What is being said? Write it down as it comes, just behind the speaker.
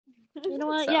You know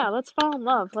what? So, Yeah, let's fall in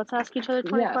love. Let's ask each other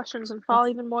 20 yeah, questions and fall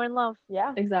that's even more in love.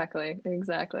 Yeah. exactly.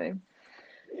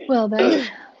 Well, then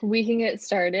we can get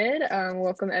started.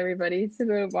 Welcome everybody to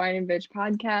the Wine and Bitch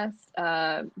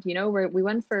podcast. We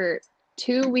went for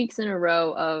 2 weeks in a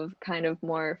row of kind of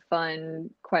more fun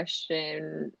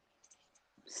question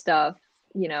stuff,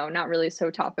 not really so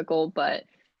topical, but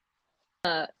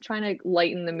trying to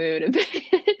lighten the mood a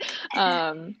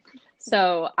bit.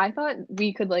 So I thought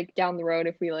we could like down the road,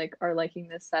 if we like are liking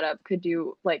this setup, could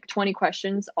do like 20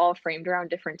 questions all framed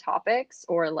around different topics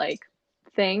or like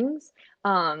things.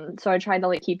 So I tried to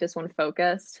like keep this one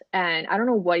focused, and I don't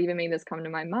know what even made this come to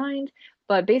my mind,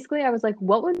 but basically I was like,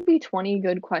 what would be 20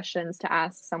 good questions to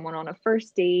ask someone on a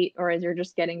first date or as you're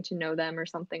just getting to know them or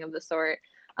something of the sort.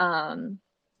 Um,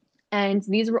 and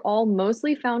these were all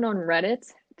mostly found on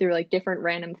Reddit through like different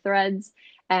random threads.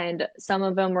 And some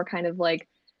of them were kind of like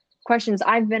questions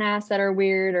I've been asked that are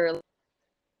weird or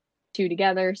two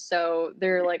together. So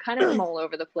they're like kind of from all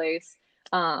over the place.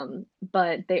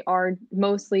 But they are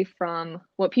mostly from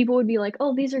what people would be like,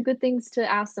 oh, these are good things to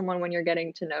ask someone when you're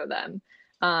getting to know them.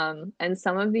 And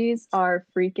some of these are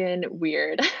freaking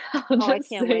weird. I'll Oh, I just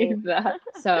can't say wait. that.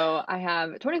 So I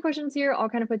have 20 questions here, all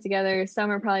kind of put together.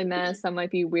 Some are probably mess, some might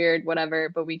be weird, whatever,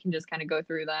 but we can just kind of go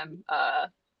through them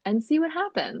and see what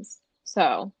happens.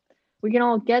 So we can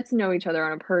all get to know each other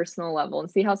on a personal level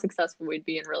and see how successful we'd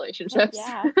be in Heck relationships.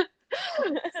 yeah.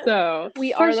 So,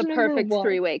 We are the question number perfect one.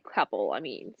 three-way couple, I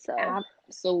mean, so.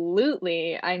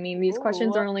 Absolutely. I mean, these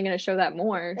questions Ooh. are only going to show that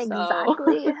more.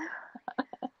 Exactly.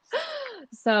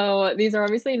 So these are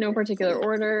obviously in no particular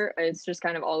order. It's just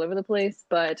kind of all over the place.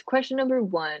 But question number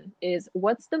one is,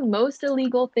 what's the most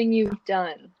illegal thing you've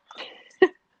done?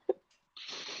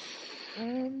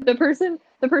 The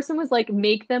person was like,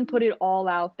 make them put it all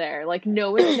out there. Like,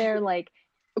 know if they're like,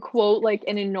 quote, like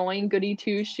an annoying goody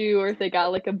two shoe, or if they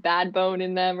got like a bad bone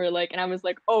in them, or like, and I was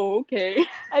like, oh, okay.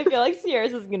 I feel like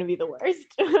Sierra's is gonna be the worst,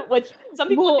 which some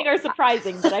people Well, think are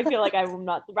surprising, but I feel like I'm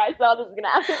not surprised how this is gonna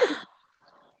happen.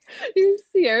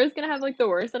 Sierra's gonna have like the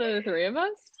worst out of the three of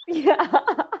us. Yeah.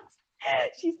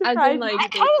 She As in, surprised like, me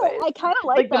both ways. I kind of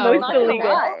Like the that. most I'm not gonna illegal.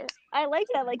 lie. I like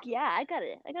that. Like, yeah, I got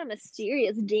it. I got a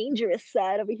mysterious, dangerous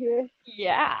side over here,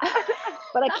 Yeah.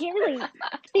 but I can't really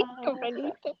think of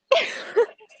anything.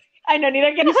 I know,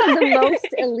 neither can You said the I. most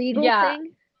illegal Yeah.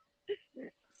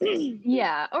 thing.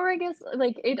 Yeah, or I guess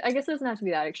like I guess it doesn't have to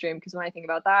be that extreme, because when I think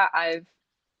about that,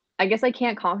 I guess I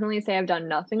can't confidently say I've done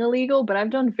nothing illegal, but I've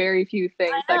done very few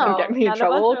things that could get me in None of us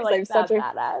trouble are because like I've such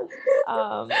that a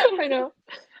badass. I know.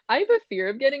 I have a fear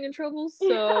of getting in trouble,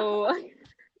 so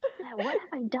What have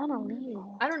I done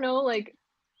illegal? I don't know, like,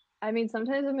 I mean,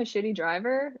 sometimes I'm a shitty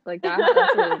driver, like that's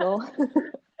illegal.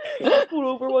 Got pulled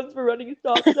over once for running a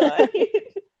stop sign.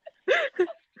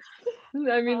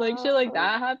 I mean, like shit like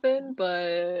that happened,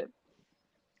 but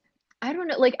I don't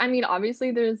know. Like, I mean,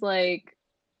 obviously there's like,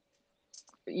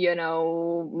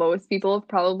 most people have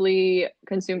probably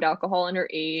consumed alcohol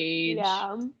underage.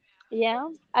 Yeah. Yeah.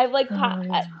 I've like Oh,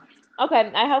 yeah.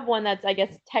 okay, I have one that's I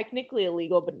guess technically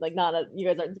illegal, but like not you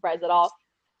guys aren't surprised at all.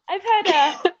 I've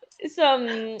had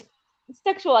some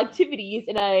sexual activities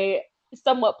in a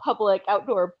somewhat public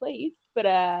outdoor place, but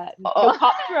no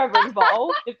cops were ever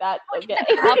involved. If that's okay.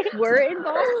 Cops were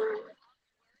involved.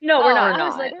 No, we're not. We're I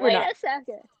was not. like, We're wait not. a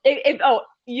second.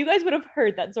 You guys would have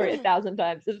heard that story 1,000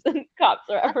 times if the cops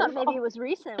are I ever thought involved. maybe it was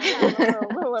recent. We had a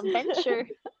little adventure.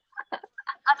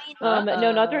 I mean,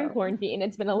 No, not during quarantine.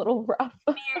 It's been a little rough.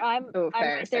 I'm fair,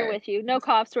 right there fair. with you. No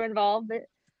cops were involved, but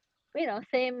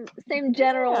same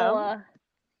general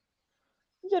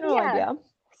General idea.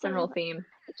 General theme.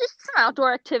 just some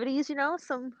outdoor activities,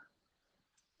 some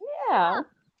Yeah.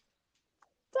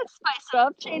 let's spice it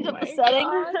up, change up the setting.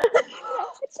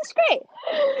 It's just great.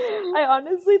 I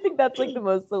honestly think that's like the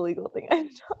most illegal thing I've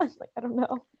done. Like, I don't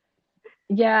know.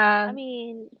 Yeah. I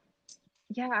mean,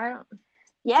 Yeah, I don't.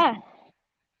 yeah.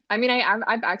 I mean,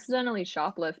 I've accidentally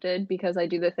shoplifted because I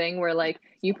do the thing where like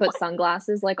you put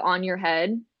sunglasses like on your head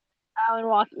And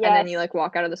walk. and then you Yes. like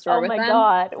walk out of the store Oh with my them.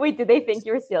 god. Wait, did they think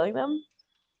you were stealing them?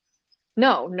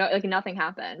 No, like nothing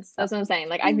happens. That's what I'm saying.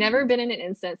 Like I've never been in an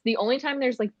instance. The only time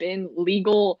there's like been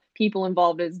legal people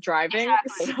involved is driving.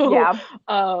 Exactly. So Yeah.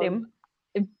 Same.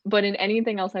 But in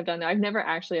anything else I've done, I've never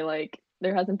actually like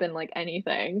there hasn't been like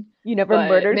anything. You never But,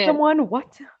 murdered man, someone?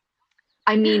 What?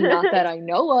 I mean, not that I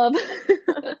know of.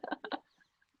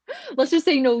 Let's just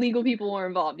say no legal people were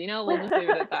involved, We'll just leave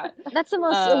it at that. That's the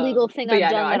most illegal thing but I've yeah,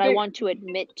 done no, that I think- want to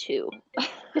admit to.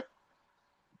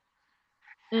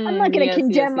 I'm not going to yes,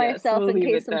 condemn yes. myself We'll in leave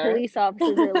case it some there. police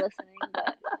officers are listening.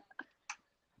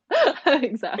 But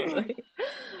Exactly.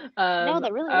 no,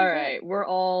 that really all is right. it. We're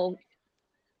all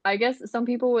I guess some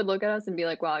people would look at us and be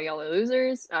like, wow, y'all are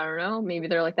losers. I don't know. Maybe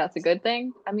they're like, that's a good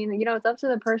thing. I mean, it's up to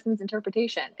the person's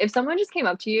interpretation. If someone just came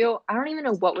up to you, I don't even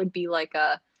know what would be like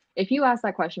if you asked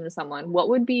that question to someone, what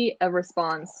would be a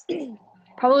response,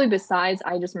 probably besides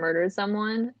I just murdered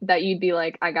someone, that you'd be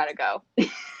like, I gotta go.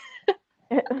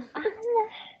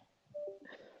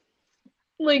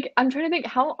 Like, I'm trying to think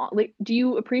do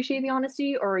you appreciate the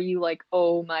honesty, or are you like,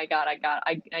 oh my God,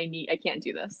 I can't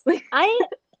do this. I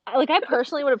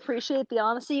personally would appreciate the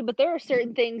honesty, but there are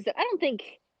certain things that I don't think,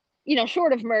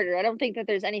 short of murder, I don't think that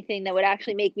there's anything that would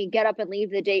actually make me get up and leave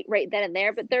the date right then and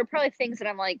there. But there are probably things that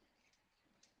I'm like,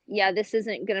 yeah, this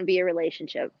isn't gonna be a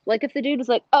relationship. Like if the dude was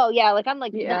like, oh yeah, like I'm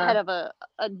like the head of a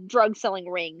drug selling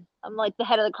ring. I'm like the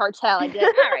head of the cartel. I'd be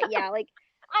like, all right, yeah, like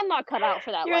I'm not cut out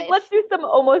for that You're life. like, let's do some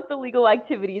almost illegal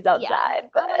activities outside.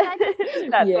 But I'm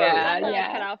not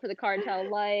cut out for the cartel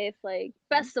life. Like,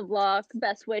 best of luck,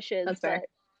 best wishes. That's fair.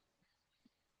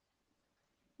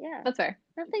 Yeah. That's fair.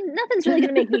 Nothing's really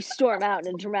gonna make me storm out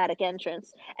in a dramatic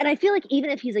entrance. And I feel like even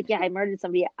if he's like, yeah, I murdered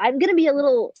somebody, I'm gonna be a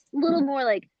little more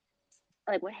like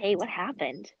what? Hey, what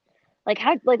happened? Like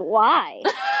how? Like why?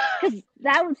 Because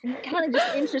that would kind of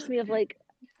just interest me. Of like,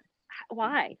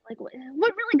 why? Like what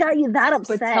really got you that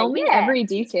upset? But tell me every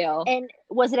detail. And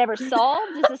was it ever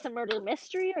solved? Is this a murder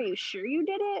mystery? Are you sure you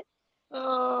did it?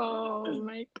 Oh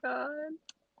my God,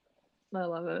 I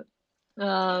love it.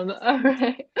 All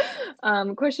right.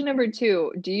 Question number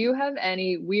 2. Do you have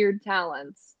any weird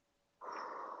talents?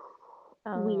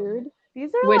 Weird.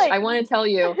 These are Which I want to tell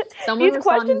you. Someone these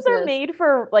questions are made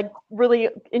for like really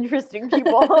interesting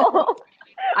people.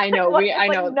 I know. I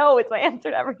know. No, it's my answer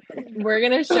to everything. We're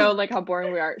gonna show like how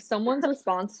boring we are. Someone's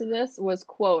response to this was,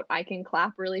 "quote I can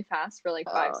clap really fast for like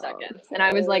 5 seconds," and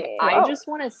I was like, I just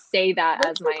want to say that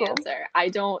as my answer. I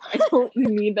don't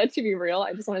need that to be real.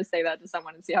 I just want to say that to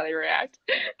someone and see how they react.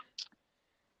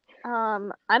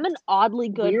 I'm an oddly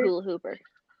good hula hooper.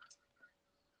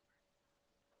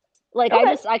 Like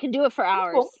I can do it for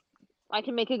hours. Cool. I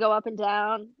can make it go up and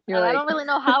down. And I don't really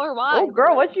know how or why. Oh,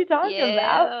 girl, what you talking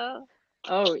about?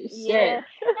 Oh shit! Yeah.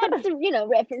 That's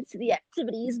reference to the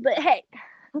activities, but hey,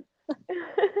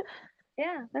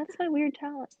 yeah, that's my weird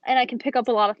talent, and I can pick up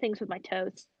a lot of things with my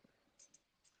toes.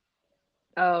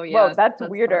 Oh yeah, well, that's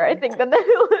weirder, funny. I think, than the.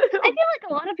 I feel like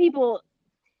a lot of people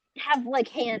have like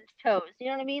hand toes. You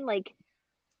know what I mean? Like,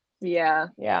 yeah.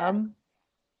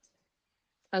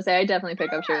 I'll say I definitely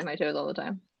pick up shit with my toes all the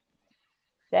time.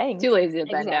 Dang. Too lazy to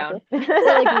bend down. Or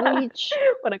like reach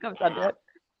when it comes down to it.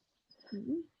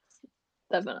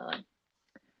 Definitely.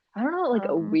 I don't know, like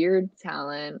a weird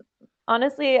talent.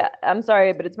 Honestly, I'm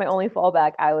sorry, but it's my only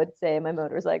fallback. I would say my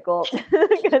motorcycle,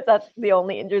 because that's the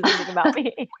only interesting thing about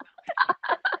me.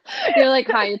 You're like,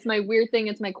 hi, it's my weird thing,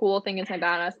 it's my cool thing, it's my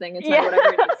badass thing, it's my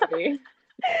whatever it needs to be.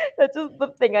 That's just the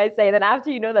thing I say. Then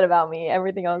after you know that about me,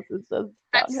 everything else is just.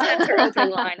 That's her open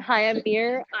line. Hi, I'm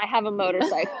Mir. I have a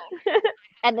motorcycle.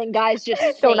 And then guys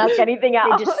just don't ask anything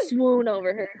else. They just swoon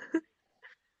over her.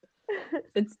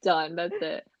 It's done. That's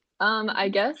it. I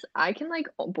guess I can like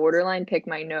borderline pick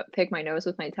my nose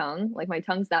with my tongue. Like my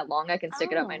tongue's that long, I can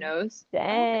stick it up my nose.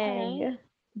 Dang. Okay.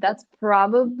 That's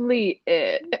probably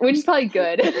it. Which is probably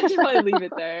good. I should probably leave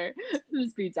it there.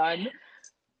 Just be done.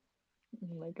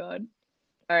 Oh my God.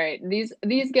 All right. These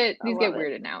get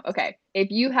weirded now. Okay.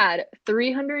 If you had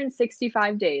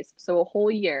 365 days, so a whole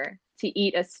year, to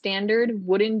eat a standard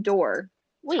wooden door,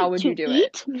 how would you do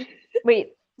it?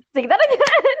 Wait. Say that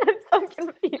again. I'm so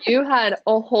confused. You had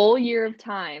a whole year of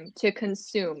time to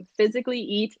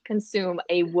physically consume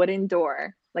a wooden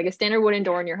door, like a standard wooden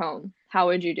door in your home. How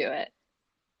would you do it?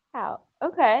 How?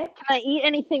 Okay. Can I eat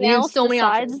anything else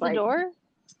besides the door?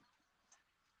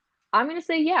 I'm going to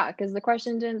say yeah, because the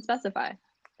question didn't specify.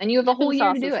 And you have a whole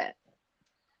year to do it.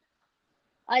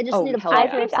 I just need a I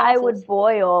think I would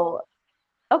boil.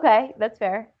 Okay, that's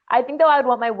fair. I think though I would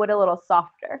want my wood a little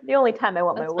softer. The only time I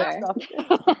want my wood softer.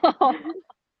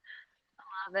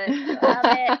 Love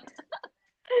it.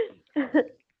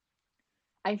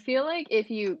 I feel like if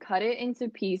you cut it into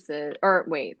pieces, or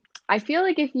wait, I feel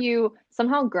like if you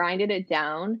somehow grinded it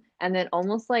down and then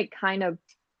almost like kind of,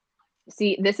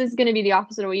 see, this is going to be the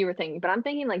opposite of what you were thinking, but I'm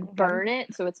thinking like burn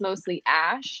it so it's mostly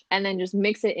ash and then just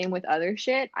mix it in with other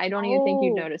shit. I don't even think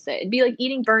you'd notice it. It'd be like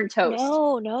eating burnt toast.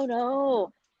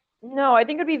 No, I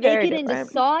think it'd be very different. Make it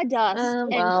into sawdust and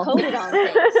well. coat it on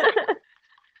things.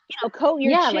 Coat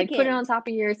your chicken. Like put it on top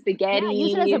of your spaghetti. Yeah,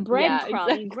 use it as a breadcrumb.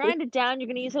 Exactly. You grind it down, you're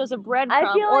going to use it as a breadcrumb.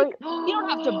 I feel like you don't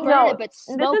have to burn it, but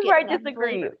smoke it. This is where I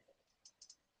disagree.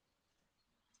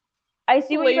 I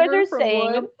see what you guys flavor are from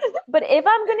saying, wood. but if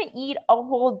I'm gonna eat a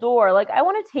whole door, like I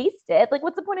want to taste it. Like,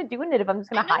 what's the point of doing it if I'm just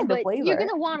gonna I know, hide the but flavor? you're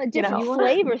gonna want a You know? different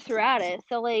flavor throughout it.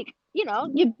 So like,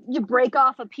 you break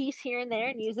off a piece here and there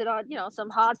and use it on, some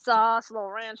hot sauce, a little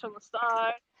ranch on the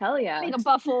side, Hell yeah. make a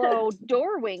buffalo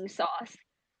door wing sauce.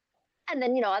 And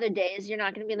then, other days you're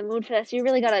not gonna be in the mood for that. So you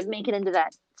really gotta make it into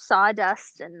that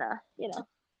sawdust and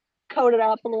coat it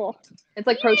up a little. It's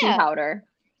like protein Yeah. powder.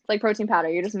 It's like protein powder.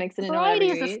 You just mix it into whatever Variety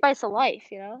you is the eat. spice of life,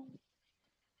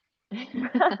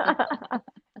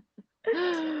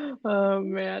 Oh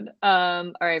man.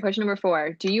 All right, question number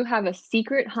 4. Do you have a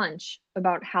secret hunch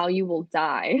about how you will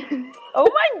die? Oh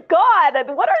my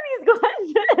God, what are these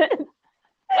questions?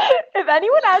 If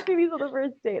anyone asked me these on the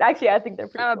first date, actually, I think they're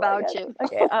pretty I'm cool, I about guess. you.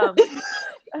 Okay.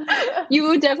 You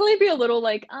would definitely be a little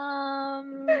like,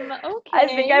 okay. I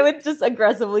think I would just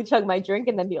aggressively chug my drink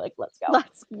and then be like, let's go.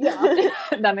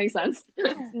 That makes sense.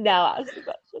 Now ask the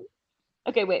question.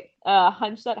 Okay, wait.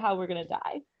 Hunch that how we're gonna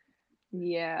die.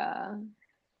 Yeah.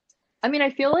 I mean, I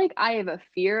feel like I have a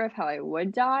fear of how I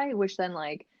would die, which then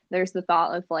like there's the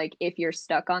thought of like if you're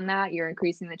stuck on that, you're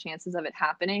increasing the chances of it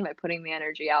happening by putting the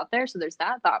energy out there. So there's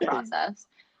that thought process.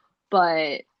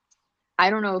 But I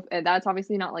don't know if that's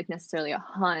obviously not like necessarily a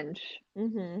hunch.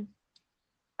 Mm-hmm.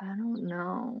 I don't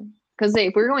know. Because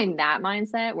if we're going that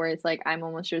mindset where it's like I'm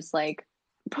almost just like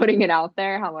putting it out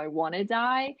there how I want to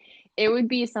die, it would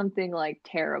be something like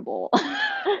terrible.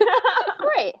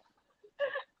 Great.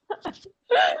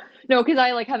 No, because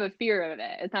I like have a fear of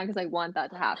it. It's not because I want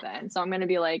that to happen. So I'm gonna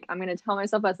be like, I'm gonna tell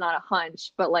myself that's not a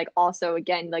hunch, but like also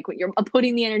again, like when you're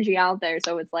putting the energy out there.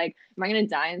 So it's like, am I gonna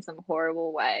die in some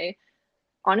horrible way?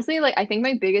 Honestly, like I think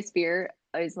my biggest fear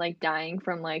is like dying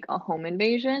from like a home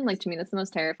invasion. Like to me, that's the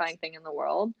most terrifying thing in the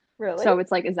world. Really? So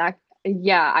it's like,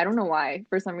 yeah, I don't know why.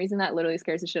 For some reason, that literally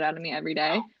scares the shit out of me every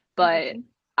day. But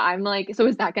I'm like, so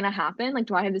is that gonna happen? Like,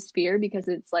 do I have this fear because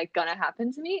it's like gonna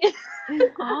happen to me?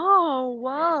 Oh,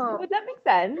 whoa. Would that make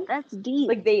sense? That's deep.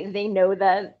 Like they know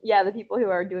that, yeah, the people who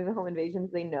are doing the home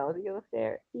invasions, they know that you have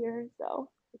fear, so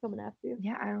they're coming after you.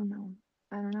 Yeah, I don't know.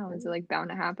 I don't know. Is it like bound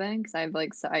to happen? Because I've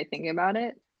like, so I think about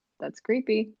it. That's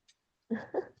creepy. But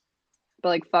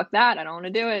like, fuck that. I don't want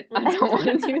to do it. I don't want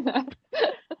to do that.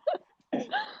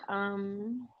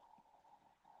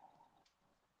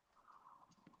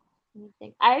 Let me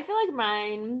think. I feel like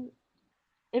mine,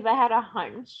 if I had a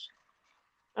hunch,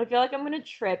 I feel like I'm gonna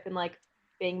trip and like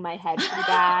bang my head pretty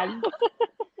bad.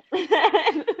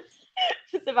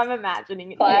 Just if I'm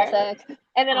imagining it here. Classic.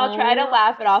 And then I'll try to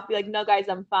laugh it off, be like, no guys,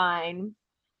 I'm fine.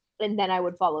 And then I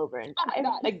would fall over and die.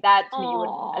 Like that to me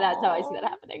that's how I see that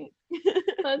happening.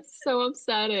 That's so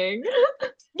upsetting.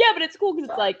 Yeah, but it's cool because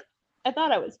it's like, I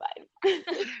thought I was fine.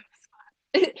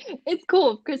 It's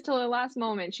cool because till the last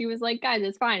moment she was like, guys,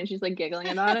 it's fine, and she's like giggling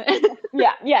about it.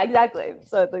 Yeah, exactly.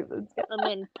 So it's like, it's good. I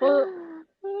mean,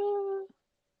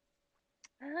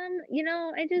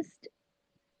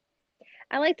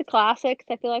 I like the classics.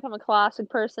 I feel like I'm a classic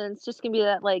person. It's just gonna be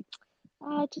that like,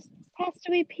 just passed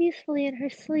away peacefully in her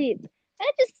sleep.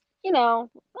 I just, I don't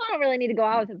really need to go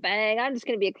out with a bang. I'm just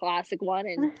gonna be a classic one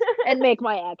and make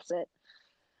my exit.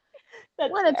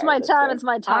 When it's my time, it's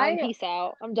my time. Peace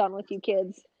out. I'm done with you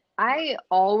kids. I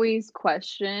always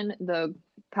question the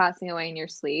passing away in your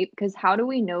sleep because how do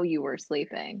we know you were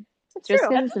sleeping? It's Just true.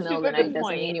 because it's the middle of the night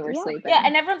doesn't mean you were sleeping. Yeah,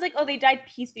 and everyone's like, oh, they died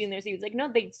peacefully in their sleep. It's like,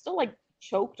 no, they still like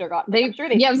choked or got. I'm sure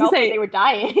they felt like they were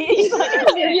dying. Like,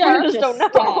 yeah, just don't know.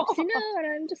 Stops, and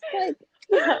I'm just like,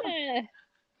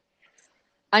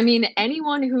 I mean,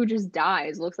 anyone who just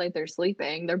dies looks like they're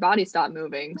sleeping. Their body stopped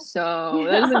moving, so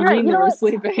that doesn't mean they were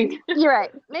sleeping. You're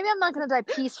right. Maybe I'm not gonna die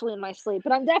peacefully in my sleep,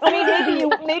 but I'm definitely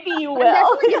maybe you will.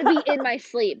 I'm definitely gonna be in my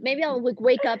sleep. Maybe I'll like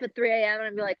wake up at 3 a.m.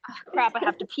 and be like, oh crap, I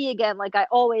have to pee again, like I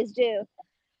always do.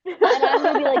 And I'm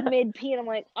gonna be like mid pee, and I'm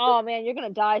like, oh man, you're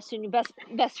gonna die soon. You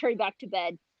best hurry back to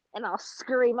bed. And I'll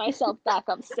scurry myself back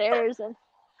upstairs and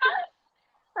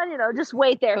just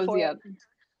wait there Cozy for up.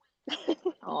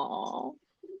 Aww.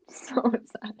 So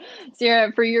sad.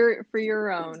 Sierra, for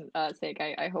your own sake,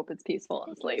 I hope it's peaceful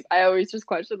in sleep. I always just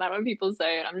question that when people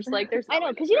say it. I'm just like, there's no I know,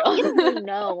 because you don't really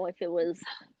know if it was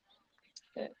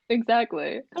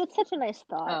exactly. But it's such a nice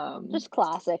thought. Just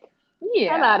classic.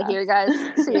 Yeah. I'm out of here, guys.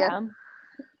 See ya.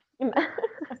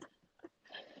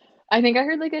 I think I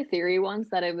heard like a theory once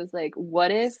that it was like,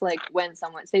 what if like when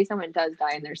someone does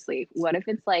die in their sleep, what if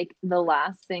it's like the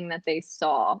last thing that they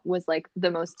saw was like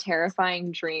the most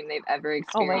terrifying dream they've ever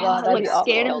experienced? Oh my god, like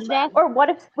scared of death? Or what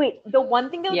if the one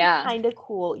thing that would be kind of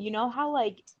cool, you know how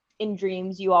like in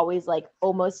dreams you always like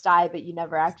almost die but you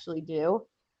never actually do?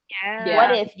 Yeah.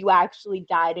 What if you actually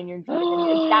died in your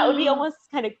dream? That would be almost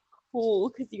kind of cool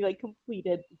because you like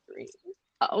completed the dream.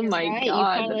 Oh You're my right. God, You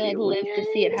that'd finally like be lived to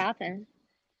see it weird. happen.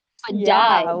 But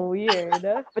Yeah, died.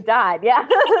 weird. But died, yeah.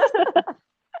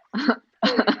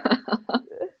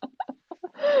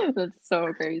 That's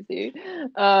so crazy.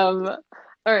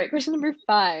 All right, question number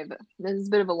 5. This is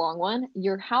a bit of a long one.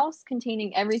 Your house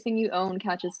containing everything you own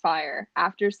catches fire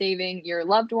after saving your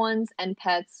loved ones and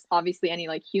pets, obviously any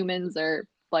like humans or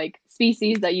like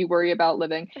species that you worry about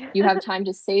living. You have time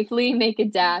to safely make a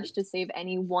dash to save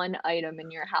any one item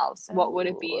in your house. What would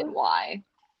it be and Oh. why?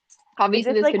 Is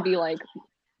Obviously, this this like could be like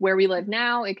where we live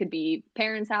now. It could be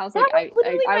parents' house. that Like was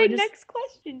literally I my would just. next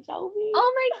question, Shelby.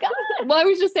 Oh my God. Well, I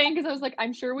was just saying because I was like,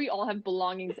 I'm sure we all have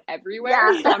belongings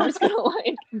everywhere, Yeah. so I'm just gonna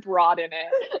like broaden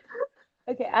it.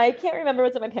 Okay, I can't remember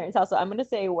what's at my parents' house, so I'm gonna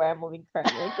say where I'm living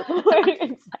currently. So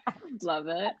Love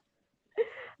it.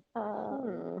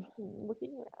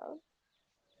 looking around.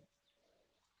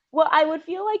 Well, I would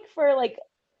feel like for like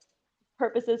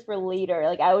purposes for later,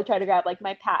 like I would try to grab like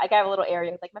my like I have a little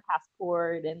area with like my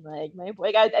passport and like my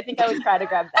like I think I would try to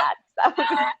grab that. That would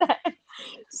be nice.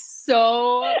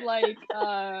 So like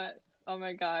oh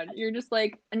my God. You're just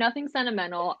like nothing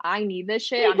sentimental. I need this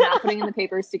shit. I'm not putting in the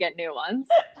papers to get new ones.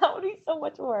 That would be so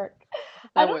much work.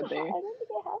 That would be. I don't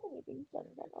think I have anything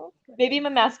sentimental. Maybe my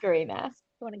masquerade mask.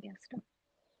 I want to guess stuff.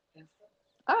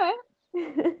 All right.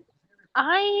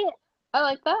 I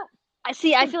like that. I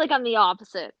see. I feel like I'm the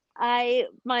opposite. My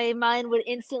mind would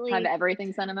instantly Have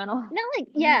everything sentimental. not like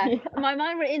yeah. My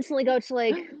mind would instantly go to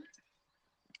like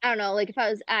I don't know, like if I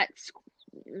was at school,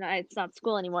 it's not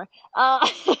school anymore. If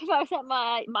I was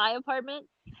at my apartment,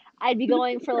 I'd be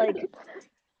going for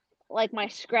like my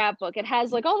scrapbook. It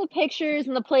has like all the pictures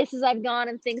and the places I've gone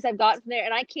and things I've gotten from there,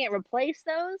 and I can't replace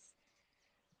those.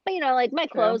 But like my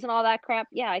True. clothes and all that crap,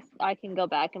 yeah, I can go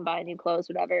back and buy new clothes,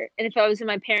 whatever. And if I was in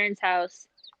my parents' house,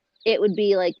 it would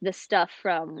be like the stuff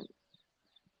from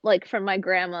my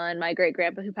grandma and my great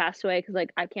grandpa who passed away because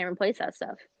like I can't replace that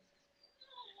stuff.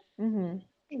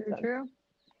 True.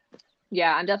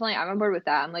 Yeah, I'm on board with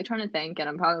that. I'm like trying to think, and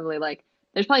I'm probably like,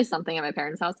 there's probably something at my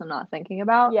parents' house I'm not thinking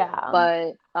about. Yeah.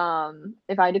 But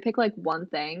if I had to pick like one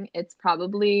thing, it's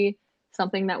probably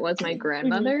something that was my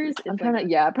grandmother's. I'm trying to,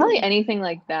 yeah, probably anything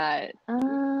like that.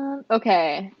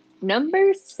 Okay,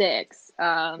 number 6.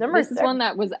 This is one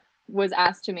that was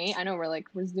asked to me. I know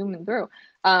we're zooming through.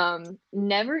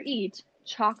 Never eat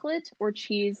chocolate or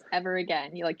cheese ever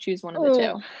again. You like choose one of the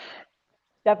two.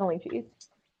 Definitely cheese.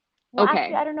 Well, Okay.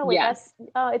 Actually, I don't know. Wait, yes.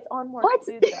 that's it's on more What?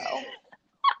 food though.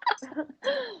 I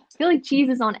feel like cheese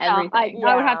is on everything.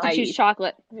 I would have to choose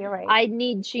chocolate. You're right. I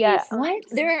need cheese. Yeah. What?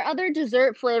 There are other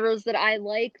dessert flavors that I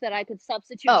like that I could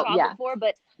substitute chocolate for,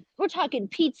 but we're talking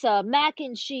pizza, mac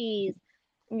and cheese,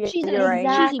 cheese and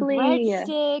cheesy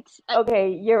breadsticks.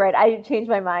 Okay, you're right. I changed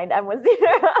my mind. I'm with you.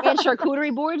 And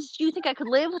charcuterie boards. Do you think I could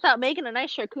live without making a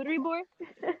nice charcuterie board?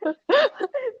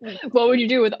 What would you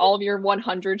do with all of your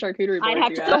 100 charcuterie boards? I'd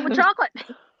have to fill them with chocolate.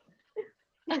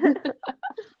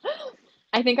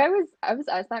 I think I was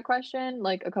asked that question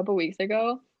like a couple weeks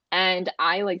ago, and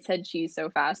I like said cheese so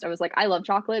fast. I was like, I love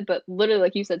chocolate, but literally,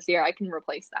 like you said, Sierra, I can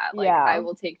replace that. Like, I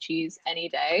will take cheese any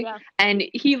day. Yeah. And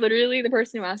he literally, the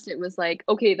person who asked it was like,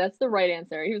 okay, that's the right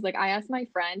answer. He was like, I asked my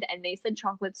friend, and they said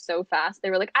chocolate so fast. They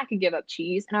were like, I could give up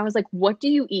cheese. And I was like, what do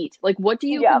you eat? Like, what do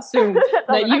you consume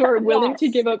that you are willing to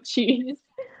give up cheese?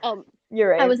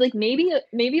 You're right. I was like, maybe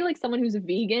like someone who's a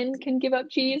vegan can give up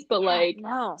cheese, but like,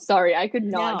 no. Sorry, I could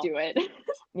not do it.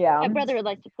 Yeah. My brother would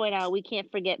like to point out we can't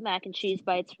forget mac and cheese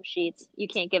bites from Sheets. You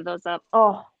can't give those up.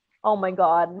 Oh my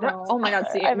God. No. Oh my God,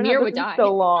 see, I haven't Mir had would this in die.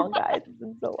 so long, guys. It's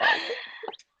been so long.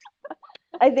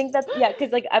 I think that's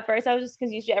because like at first I was just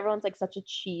because usually everyone's like such a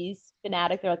cheese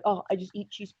fanatic. They're like, oh, I just eat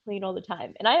cheese plain all the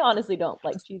time, and I honestly don't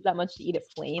like cheese that much to eat it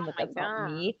plain. Like that's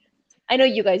not me. I know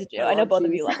you guys do. I know both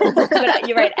of you love it. But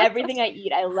you're right. Everything I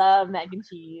eat, I love mac and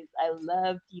cheese. I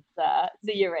love pizza.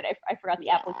 So you're right. I forgot the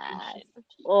application.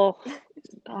 Oh,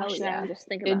 gosh, yeah. I'm just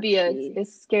thinking It'd about be cheese. a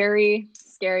scary,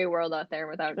 scary world out there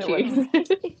without cheese.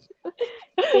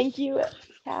 Thank you,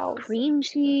 cows. Cream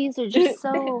cheese are just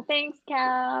so. Thanks,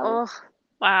 cow. Oh,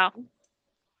 wow.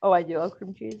 Oh, I do love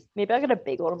cream cheese. Maybe I'll get a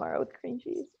bagel tomorrow with cream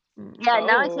cheese. Yeah,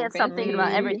 now I can't stop thinking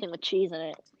about everything with cheese in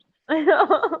it. I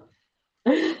know.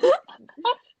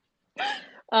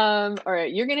 All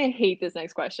right, you're gonna hate this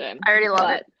next question. I already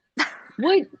love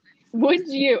it. Would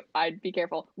you? I'd be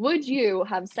careful. Would you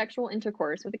have sexual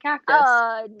intercourse with a cactus?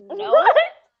 No. What?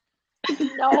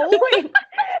 No. Wait,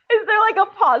 is there like a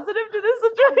positive to this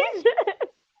situation?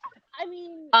 I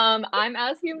mean, I'm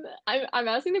asking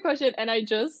the question, and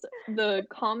the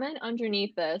comment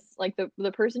underneath this, like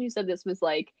the person who said this was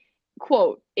like,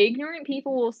 quote, ignorant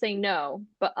people will say no,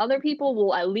 but other people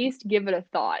will at least give it a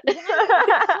thought.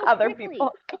 Other Prickly.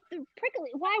 people. It's prickly.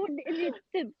 Why would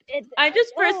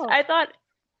I thought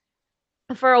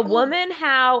for a woman,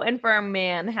 how, and for a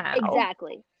man, how?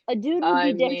 Exactly. A dude would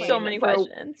I be mean, different. So many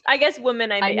questions. I guess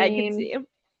women, I can mean, see.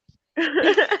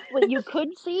 What you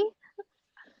could see?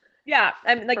 Yeah,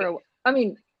 I mean, like,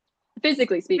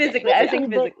 physically speaking. physically, I think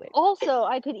But physically. also,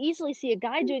 I could easily see a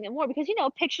guy doing it more because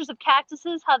pictures of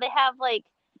cactuses, how they have like,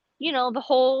 the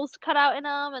holes cut out in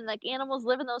them, and like animals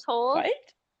live in those holes. What?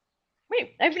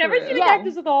 Wait, I've never seen a True.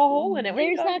 cactus with a hole in it. What are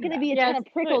you There's not talking going to about? be a Yes. ton of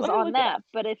prickles Let me on look it that, up.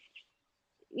 but if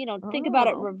think about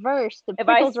it Oh. reversed, the If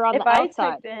prickles are on the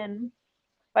outside.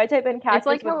 If I type in cactus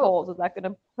like with how- holes, is that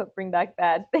gonna bring back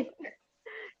bad things?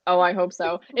 Oh, I hope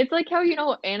so. It's like how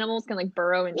animals can like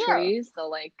burrow in Yeah. trees. They'll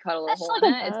like cut a little That's hole like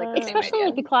in it. It's like the same Especially idea.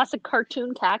 like the classic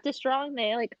cartoon cactus drawing,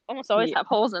 they like almost always Yeah. have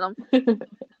holes in them.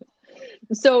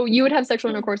 So you would have sexual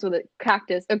intercourse with a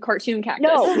cartoon cactus?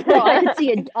 No, I could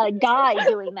see a guy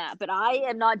doing that, but I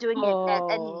am not doing it.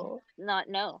 Oh.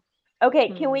 No. Okay,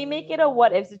 can we make it a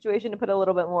what if situation to put a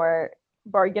little bit more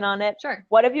bargain on it? Sure.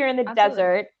 What if you're in the Absolutely.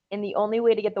 desert and the only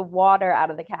way to get the water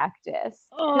out of the cactus?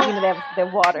 Oh. Because they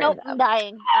have water Nope, in I'm them.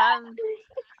 dying. I'm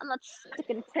not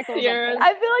sticking prickles up You're- there.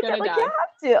 I feel like Gonna you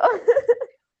have to.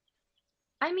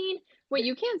 I mean, wait,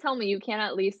 you can't tell me you can't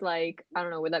at least like, I don't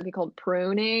know, would that be called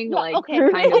pruning? Yeah, like okay,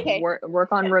 kind okay. of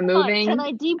work on Fine, removing can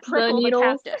I de-prickle the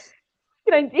needles? cactus?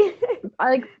 Can I I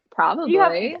like probably.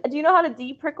 do you know how to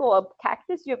de-prickle a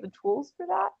cactus? Do you have the tools for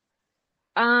that?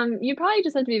 You probably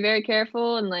just have to be very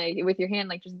careful and like with your hand,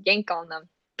 like just yank on them.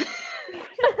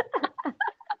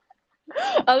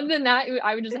 Other than that,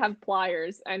 I would just have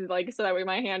pliers and like so that way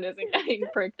my hand isn't getting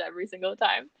pricked every single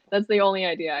time. That's the only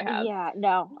idea I have. Yeah,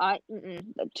 no, the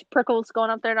prickles going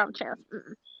up there, not a chance.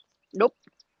 Nope.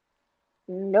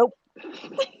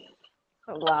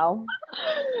 Oh, wow.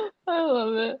 I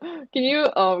love it. Can you?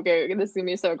 Oh, okay. This is gonna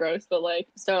be so gross, but like,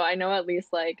 so I know at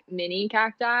least like mini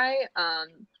cacti,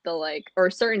 the like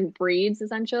or certain breeds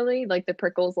essentially, like the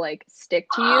prickles like stick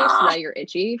to you so that you're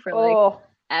itchy for like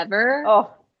ever.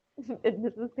 Oh,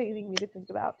 this is paining me to think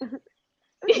about.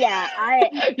 Yeah,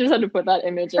 I just had to put that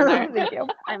image in there. Thank you.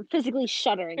 I'm physically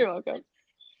shuddering. You're welcome.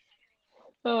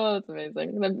 Oh, that's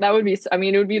amazing. That would be. I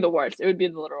mean, it would be the worst. It would be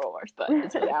the literal worst, but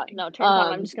it's reality. No, turns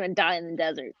out I'm just gonna die in the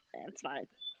desert. That's fine.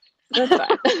 That's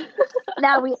fine.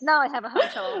 Now I have a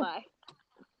hunch I will die.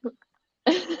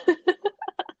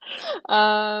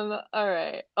 All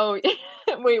right. Oh,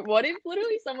 wait, what if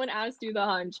literally someone asked you the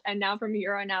hunch and now from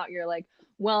here on out you're like,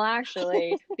 well,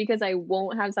 actually, because I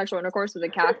won't have sexual intercourse with a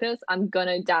cactus, I'm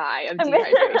gonna die of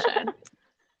dehydration.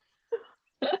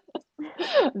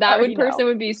 That person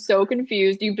would be so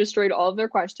confused. You've destroyed all of their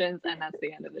questions and that's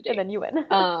the end of the day. And then you win.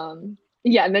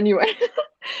 Yeah, and then you win.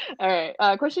 All right.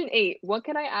 Question 8. What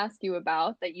could I ask you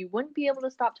about that you wouldn't be able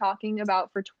to stop talking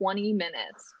about for 20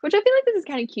 minutes? Which I feel like this is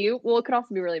kind of cute. Well, it could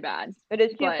also be really bad. It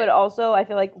is cute, but also I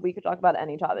feel like we could talk about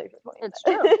any topic for 20 minutes.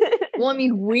 It's true. Well, I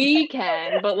mean, we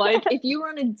can, but like if you were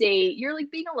on a date, you're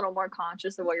like being a little more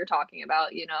conscious of what you're talking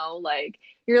about, like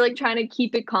you're like trying to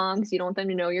keep it calm because you don't want them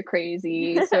to know you're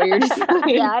crazy. So you're just like,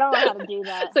 yeah, I don't know how to do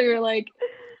that. So you're like,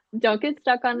 don't get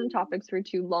stuck on topics for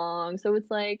too long. So it's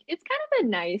like, it's kind of a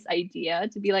nice idea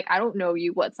to be like, I don't know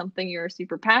you, what's something you're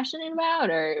super passionate about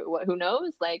or what, who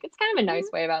knows? Like, it's kind of a nice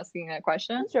way of asking that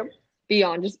question. That's true.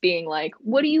 Beyond just being like,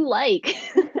 what do you like?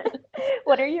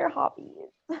 What are your hobbies?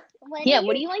 What do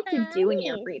you like to do in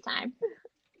your free time?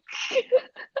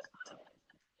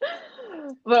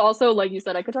 But also, like you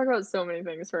said, I could talk about so many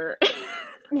things for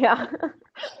Yeah.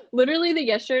 Literally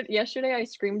yesterday I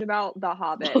screamed about The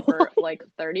Hobbit for like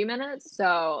 30 minutes,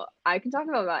 so I can talk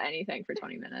about anything for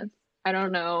 20 minutes. I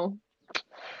don't know.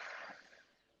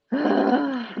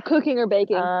 Cooking or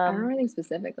baking. I don't know anything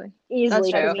specifically.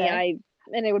 Easily That's for true. me,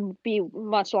 and it would be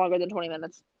much longer than 20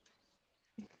 minutes.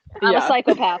 I'm a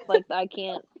psychopath. Like, I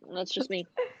can't. That's just me.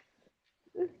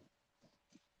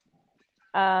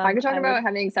 I could talk about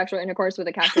having sexual intercourse with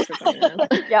a cactus for 20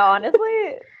 minutes. Yeah,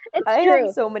 honestly, I true.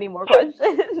 have so many more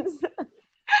questions.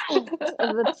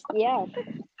 Yeah.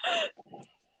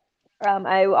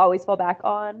 I always fall back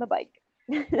on my bike.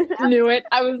 Knew it.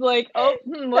 I was like, oh,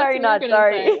 what's Sorry, not gonna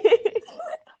sorry. say?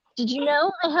 Did you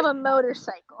know I have a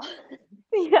motorcycle?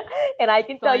 Yeah, and I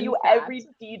can tell Fun you fact. every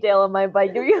detail of my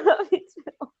bike. Do you have it?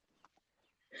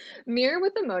 Mirror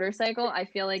with the motorcycle, I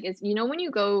feel like it's, when you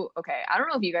go, okay, I don't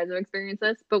know if you guys have experienced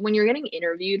this, but when you're getting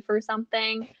interviewed for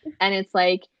something and it's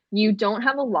like, you don't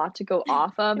have a lot to go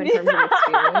off of in terms of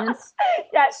experience.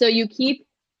 Yeah. So you keep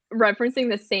referencing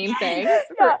the same thing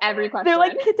for every question. They're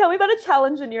like, tell me about a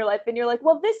challenge in your life. And you're like,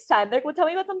 well, this time. They're like, well, tell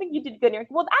me about something you did good. And you're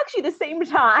like, well, actually the same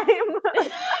time.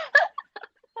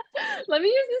 Let me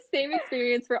use the same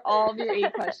experience for all of your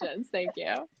 8 questions. Thank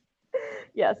you.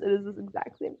 Yes, it is this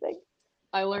exact same thing.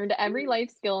 I learned every life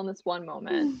skill in this one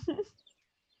moment.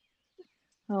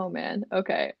 Oh man.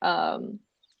 Okay.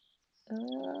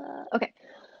 Okay.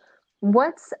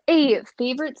 What's a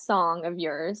favorite song of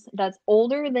yours that's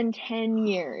older than 10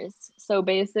 years? So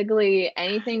basically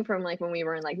anything from like when we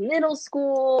were in like middle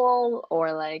school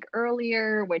or like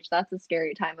earlier, which that's a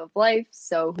scary time of life.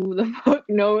 So who the fuck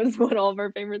knows what all of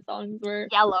our favorite songs were?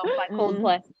 Yellow by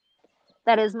Coldplay.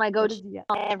 That is my go-to What is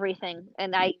on everything.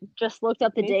 And I just looked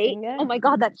up the Can you date. sing it? Oh my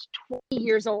god, that's 20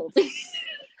 years old.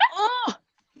 Oh,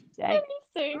 Dang.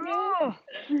 Sing it. oh.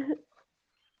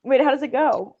 Wait, how does it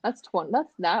go? That's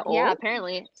that old. Yeah,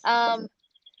 apparently. How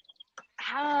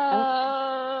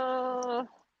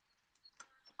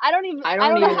I don't know even how know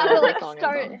to what like the song is,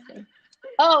 start. honestly.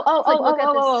 Like, look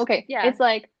at this. Okay. Yeah. It's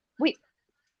like, wait.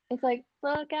 It's like,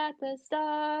 look at the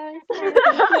stars. Look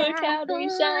how they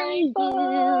shine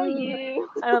for you.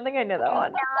 I don't think I know that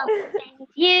one.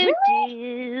 You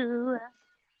do.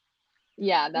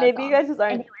 Yeah, that Maybe song. you guys just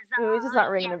aren't. Maybe it's just not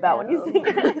ringing a bell when you sing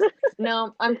it.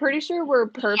 No, I'm pretty sure we're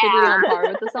perfectly Yeah. on par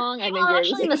with the song. I think People you're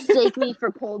actually mistake me for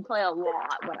Coldplay a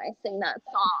lot when I sing that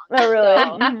song. Oh, really?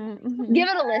 So, Mhm. Give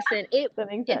it a listen. That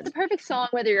makes It's sense. the perfect song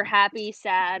whether you're happy,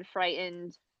 sad,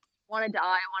 frightened, want to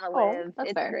die, want to Oh, live. that's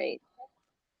It's fair. great.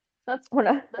 That's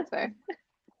Wanna- fair.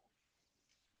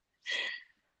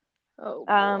 Oh,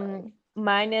 boy.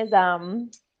 Mine is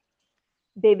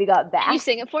Baby Got Back. Can you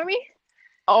sing it for me?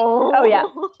 Oh yeah.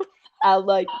 I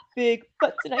like big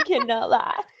butts and I cannot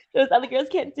lie. Those other girls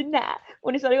can't deny.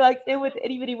 When it's starting like with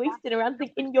anybody wasting around,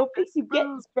 think in your face you get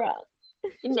sprung.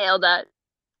 You nailed that.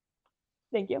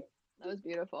 Thank you. That was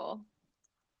beautiful.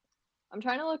 I'm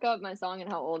trying to look up my song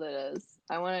and how old it is.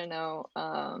 I want to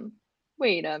know.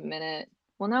 Wait a minute.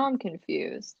 Well, now I'm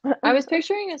confused. I was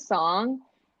picturing a song,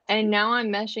 and now I'm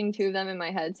meshing 2 of them in my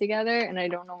head together, and I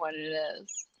don't know what it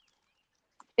is.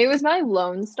 It was by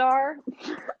Lone Star.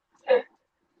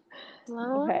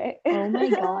 Okay. Oh my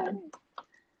god.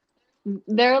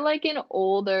 They're like an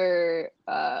older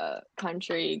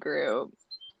country group.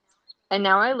 And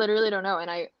now I literally don't know.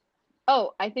 And I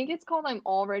think it's called I'm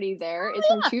Already There. It's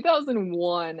from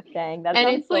 2001. Dang, that And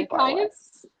sounds it's so like far away.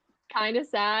 kind of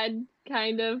sad,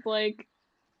 kind of like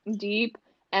deep.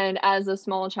 And as a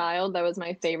small child, that was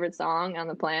my favorite song on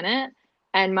the planet.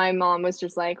 And my mom was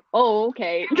just like, "Oh,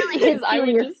 okay," because I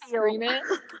would just scream it.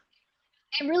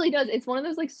 It really does. It's one of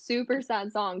those like super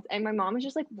sad songs. And my mom was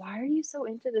just like, "Why are you so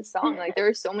into this song? Like there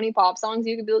are so many pop songs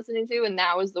you could be listening to, and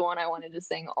that was the one I wanted to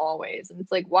sing always." And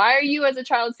it's like, why are you as a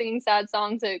child singing sad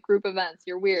songs at group events?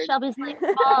 You're weird. Shelby's like,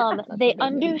 Mom, they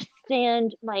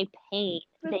understand my pain.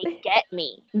 They get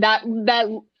me. That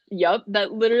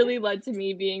literally led to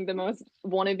me being the most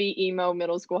wannabe emo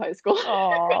middle school, high school.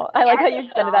 Oh, I like how you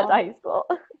extended that to high school.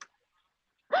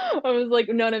 I was like,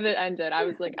 none of it ended. I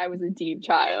was like, I was a deep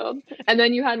child. And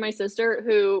then you had my sister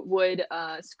who would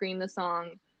scream the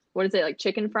song, what is it, like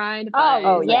Chicken Fried by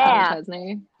Oh, Zach yeah.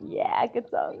 Chesney. Yeah, good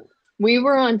song. We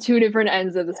were on 2 different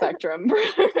ends of the spectrum for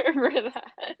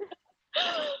that.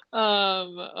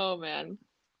 Oh man.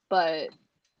 But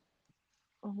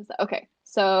what was that? Okay,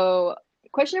 so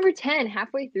question number 10,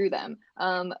 halfway through them.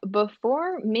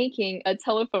 Before making a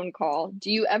telephone call, do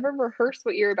you ever rehearse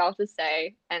what you're about to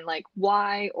say and like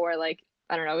why, or like,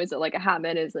 I don't know, is it like a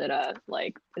habit? Is it a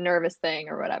like a nervous thing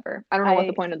or whatever? I don't know what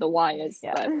the point of the why is,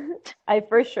 Yeah. but I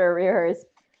for sure rehearse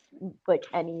like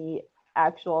any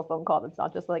actual phone call that's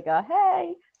not just like a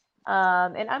hey.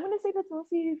 And I'm gonna say that's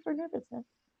mostly for nervousness.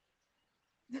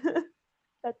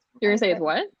 That's you're gonna say it's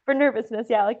what? For nervousness,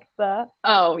 yeah, like the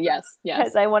Oh, yes.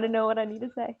 because I want to know what I need to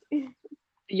say.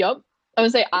 Yup. I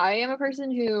would say I am a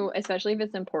person who, especially if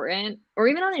it's important or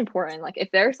even unimportant, like if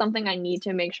there's something I need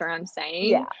to make sure I'm saying,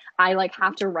 Yeah. I like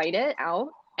have to write it out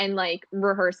and like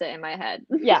rehearse it in my head.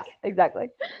 Yeah, exactly.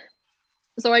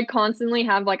 So I constantly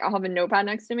have like, I'll have a notepad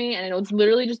next to me and it'll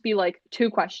literally just be like 2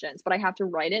 questions, but I have to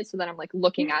write it so that I'm like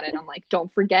looking at it. I'm like,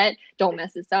 don't forget, don't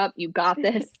mess this up. You got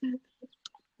this.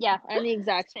 Yeah, I'm the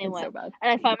exact same It's way. so bad.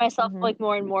 And I find myself Mhm. like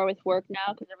more and more with work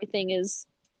now because everything is,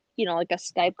 like a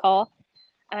Skype call.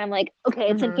 And I'm like, okay,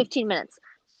 it's in Mhm. 15 minutes.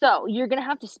 So you're going to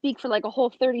have to speak for like a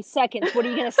whole 30 seconds. What are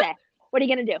you going to say? What are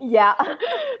you going to do? Yeah.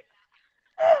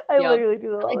 I Yup. literally do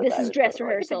that all Like, the this time. is It's dress so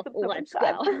annoying. It takes rehearsal. up so much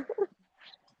Let's time. go.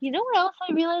 You know what else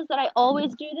I realized that I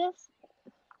always do this?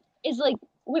 Is like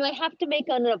when I have to make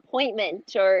an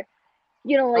appointment or,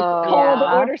 like Oh, call to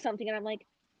yeah. order something. And I'm like,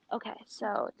 okay,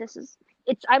 so this is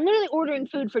I'm literally ordering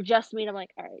food for just me, and I'm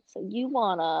like, all right, so you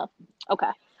wanna,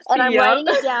 okay, and I'm Yup. writing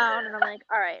it down, and I'm like,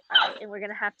 all right, and we're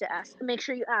gonna have to make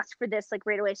sure you ask for this like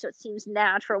right away, so it seems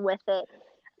natural with it,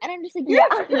 and I'm just like, you're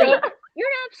a freak, you're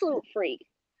an absolute freak.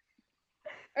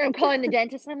 Or I'm calling the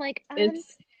dentist, and I'm like,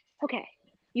 It's okay,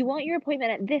 you want your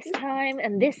appointment at this time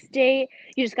and this date.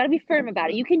 You just got to be firm about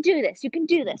it. You can do this. You can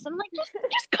do this. And I'm like,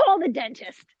 just call the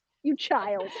dentist, you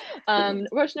child.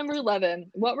 question number 11.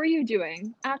 What were you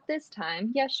doing at this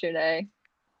time yesterday?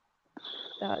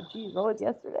 Oh, geez, what was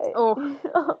yesterday? Oh,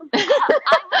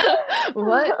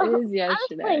 What is I was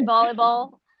yesterday? playing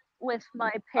volleyball with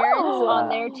my parents Oh. on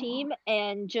their team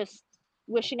and just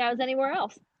wishing I was anywhere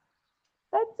else.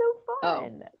 That's so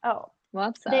fun. Oh. Well,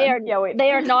 that's sad.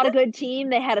 They are not a good team.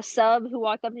 They had a sub who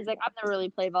walked up and he's like, I've never really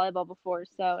played volleyball before,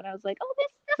 so, and I was like, oh, this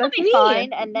will That's be me.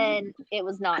 fine. And then it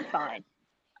was not fine.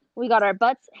 We got our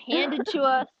butts handed to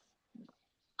us.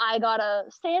 I got a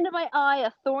sand in my eye,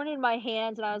 a thorn in my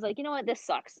hands, and I was like, you know what? This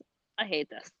sucks. I hate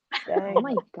this. Dang. Oh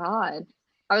my God.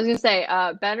 I was gonna say,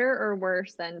 better or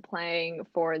worse than playing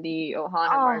for the Ohana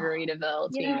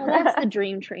Margaritaville team? You know, that's the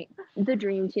dream team. The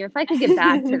dream team. If I could get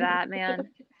back to that, man.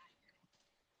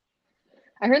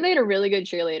 I heard they had a really good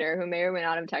cheerleader who may or may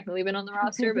not have technically been on the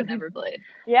roster, but never played.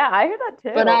 Yeah, I heard that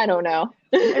too. But I don't know.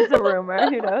 It's a rumor.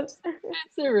 Who knows?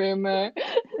 It's a rumor.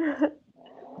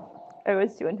 It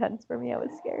was too intense for me. I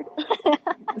was scared.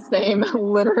 Same,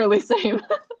 literally same.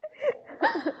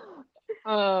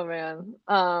 Oh man.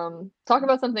 Talk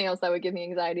about something else that would give me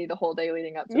anxiety the whole day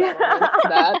leading up to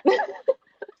that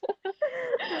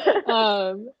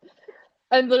moment.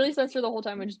 And literally Spencer the whole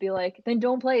time would just be like, then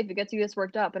don't play if it gets you this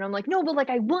worked up. And I'm like, no, but like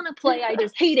I want to play. I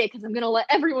just hate it because I'm gonna let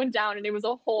everyone down. And it was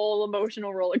a whole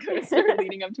emotional roller coaster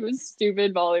leading up to a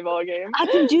stupid volleyball game. I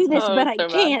can do this, but I so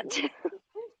can't.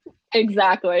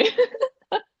 Exactly.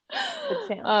 Good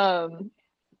chance.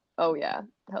 Oh yeah,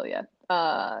 hell yeah.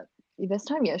 This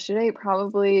time yesterday,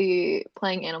 probably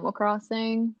playing Animal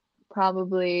Crossing,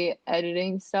 probably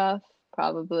editing stuff,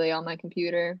 probably on my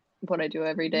computer, what I do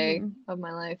every day of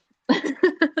my life.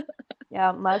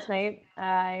 Yeah, last night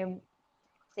I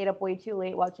stayed up way too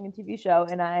late watching a TV show,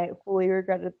 and I fully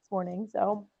regret it this morning.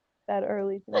 So bed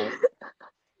early tonight.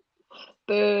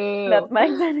 Boo. That's my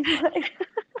exciting life.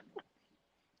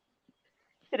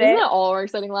 Today, Isn't that all our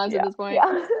exciting lives at this point?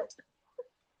 Yeah.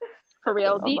 For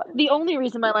real. Oh, The only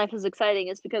reason my life is exciting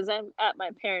is because I'm at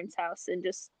my parents' house, and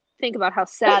just think about how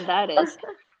sad that is.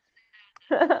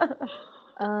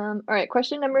 All right,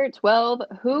 question number 12.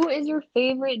 Who is your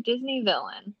favorite Disney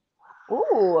villain?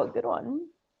 Ooh, a good one.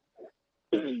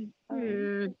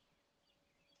 I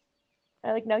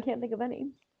now can't think of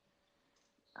any.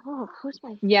 Oh, who's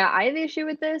my Yeah, I have the issue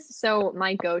with this. So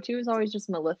my go-to is always just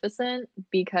Maleficent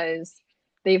because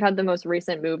they've had the most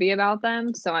recent movie about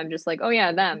them. So I'm just like, oh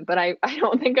yeah, them. But I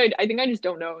don't think I think I just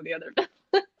don't know the other.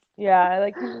 Yeah, I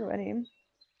like can't think of any.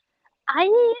 I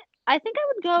think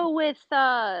I would go with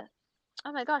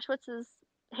oh my gosh, what's his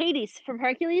Hades from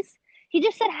Hercules. He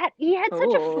just said he had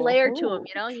such a flair to him,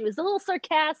 you know. He was a little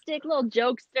sarcastic, little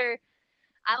jokester.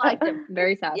 I liked him.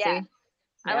 Very sassy. Yeah.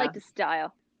 I liked his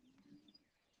style.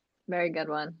 Very good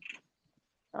one.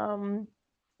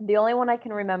 The only one I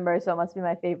can remember, so it must be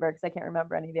my favorite because I can't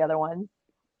remember any of the other ones,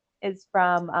 is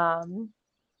from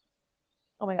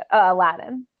oh my god,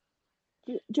 Aladdin.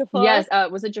 Jafar? Yes,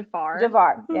 was it Jafar?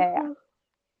 Jafar. Yeah.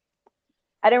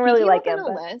 I didn't really like him,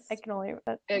 but list. I can only.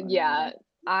 Yeah,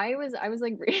 I was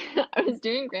like I was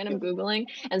doing random Googling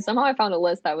and somehow I found a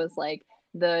list that was like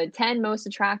the 10 most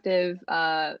attractive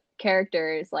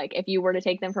characters, like if you were to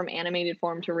take them from animated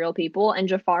form to real people, and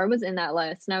Jafar was in that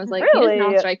list, and I was like, really? He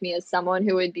does not strike me as someone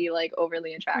who would be like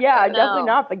overly attractive. Yeah, definitely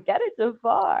not, but get it,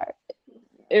 Jafar.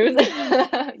 It was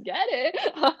get it.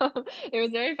 It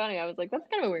was very funny. I was like, that's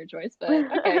kind of a weird choice, but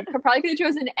okay. Probably could have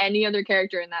chosen any other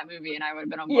character in that movie and I would have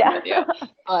been on board with you.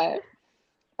 But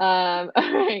all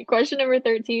right, question number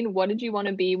 13. What did you want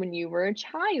to be when you were a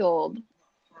child?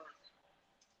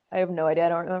 I have no idea. I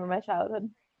don't remember my childhood.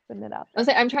 Putting it out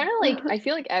there. I'm trying to like, I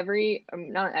feel like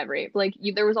not every, but like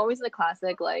there was always the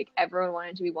classic, like everyone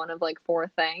wanted to be one of like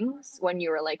 4 things when you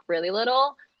were like really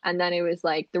little. And then it was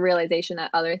like the realization that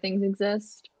other things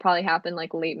exist probably happened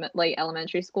like late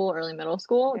elementary school, early middle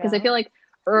school. Because I feel like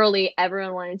early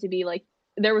everyone wanted to be like,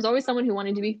 there was always someone who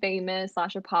wanted to be famous /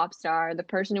 a pop star, the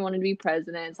person who wanted to be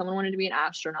president, someone wanted to be an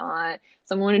astronaut,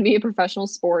 someone wanted to be a professional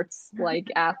sports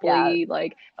like athlete.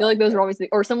 Like I feel like those were always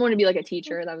or someone wanted to be like a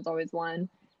teacher. That was always one.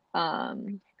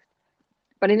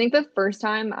 But I think the first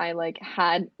time I like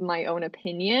had my own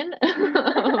opinion,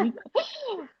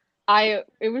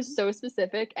 it was so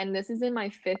specific, and this is in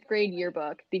my 5th grade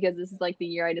yearbook because this is like the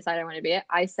year I decided I want to be it.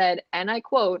 I said, and I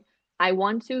quote, I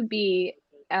want to be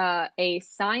a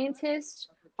scientist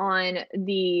on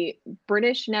the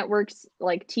British network's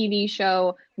like TV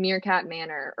show Meerkat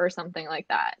Manor or something like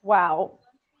that. Wow.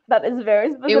 That is very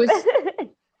It was specific.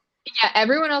 Yeah,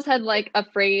 everyone else had like a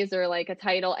phrase or like a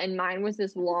title, and mine was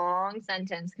this long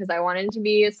sentence because I wanted to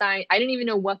be a science. I didn't even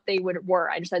know what they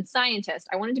were. I just said scientist.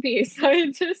 I wanted to be a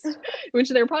scientist, which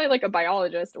they're probably like a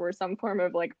biologist or some form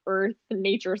of like earth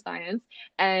nature science.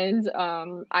 And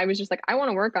I was just like, I want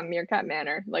to work on Meerkat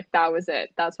Manor. Like that was it.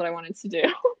 That's what I wanted to do.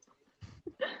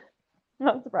 I'm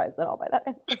not surprised at all by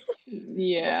that.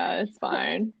 Yeah, it's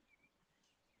fine.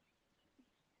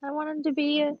 I wanted to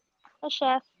be a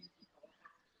chef.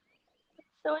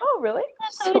 Oh, really?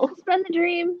 So it's been the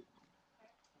dream.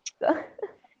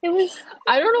 It was.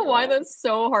 I don't know why that's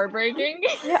so heartbreaking.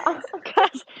 Yeah.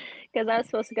 Because I was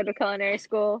supposed to go to culinary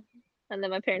school, and then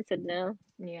my parents said no.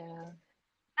 Yeah.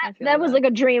 That was like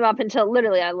a dream up until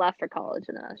literally I left for college,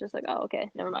 and then I was just like, oh, okay,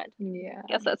 never mind. Yeah.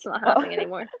 Guess that's not happening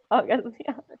anymore. Oh, I guess,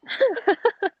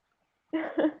 yeah.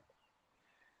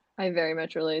 I very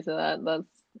much relate to that. That's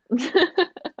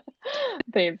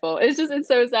painful. It's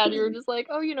so sad. You were just like,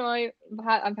 oh,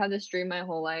 I've had this dream my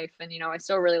whole life, and I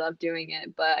still really love doing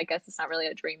it, but I guess it's not really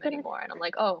a dream anymore. And I'm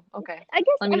like, oh, okay. I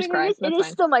guess Let me just cry. it is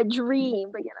still my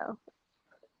dream, but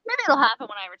maybe it'll happen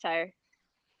when I retire.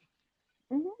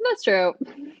 That's true.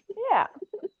 Yeah.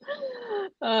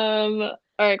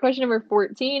 All right, question number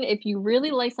 14. If you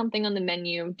really like something on the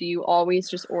menu, do you always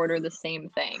just order the same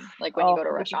thing, like when you go to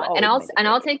a restaurant? And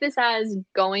I'll take this as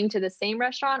going to the same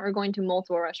restaurant or going to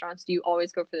multiple restaurants. Do you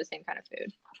always go for the same kind of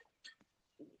food?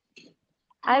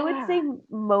 I would say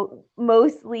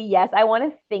mostly yes. I want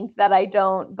to think that I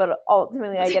don't, but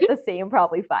ultimately I get the same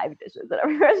probably 5 dishes at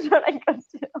every restaurant I go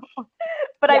to.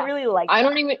 But yeah. I really like that.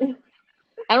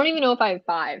 I don't even know if I have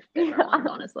 5 different ones,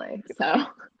 honestly. So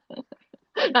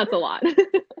that's a lot.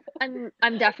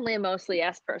 I'm definitely a mostly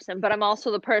yes person, but I'm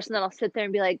also the person that'll sit there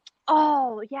and be like,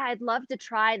 oh yeah, I'd love to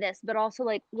try this, but also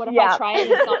like, what if I try it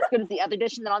and it's not as good as the other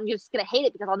dish, and then I'm just gonna hate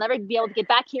it because I'll never be able to get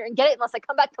back here and get it unless I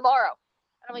come back tomorrow.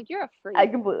 And I'm like, you're a freak. I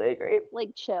completely agree.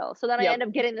 Like, chill. So then I end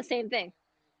up getting the same thing.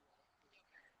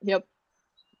 Yep.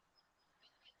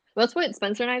 That's what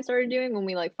Spencer and I started doing when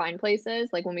we like find places.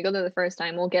 Like when we go there the first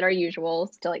time, we'll get our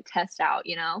usuals to like test out,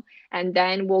 and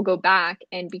then we'll go back,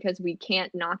 and because we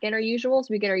can't not get our usuals,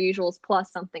 we get our usuals plus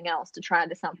something else to try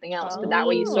the something else. But that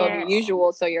way you still have your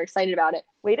usuals, so you're excited about it.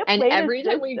 And every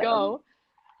time we go,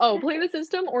 play the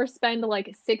system or spend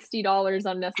like $60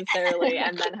 unnecessarily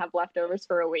and then have leftovers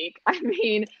for a week. I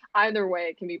mean, either way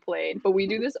it can be played, but we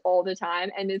do this all the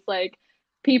time, and it's like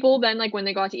people then, like, when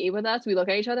they go out to eat with us, we look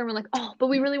at each other and we're like, oh, but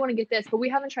we really want to get this, but we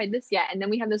haven't tried this yet. And then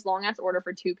we have this long ass order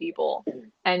for 2 people,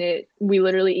 and we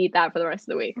literally eat that for the rest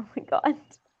of the week. Oh my god.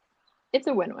 It's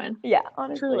a win-win. Yeah,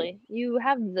 honestly. Truly. You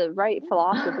have the right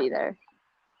philosophy there.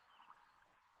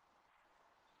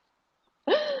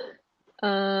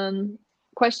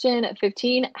 Question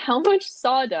 15. How much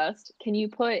sawdust can you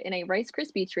put in a Rice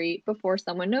Krispie treat before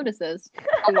someone notices?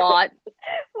 A lot.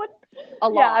 What? A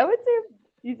lot. Yeah, I would say a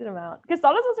decent amount. Because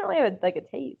sawdust doesn't really have a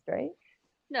taste, right?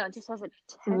 No, it just has a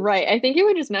taste. Right. I think it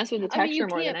would just mess with the texture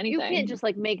more than anything. You can't just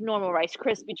like make normal Rice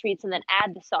Krispie treats and then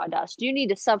add the sawdust. You need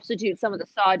to substitute some of the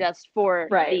sawdust for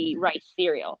the rice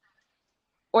cereal,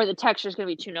 or the texture is going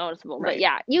to be too noticeable. Right. But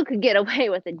yeah, you could get away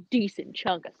with a decent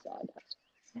chunk of sawdust.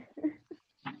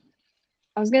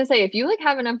 I was going to say, if you like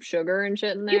have enough sugar and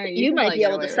shit in there, you might be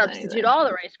able to substitute all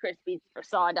the Rice Krispies for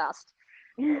sawdust.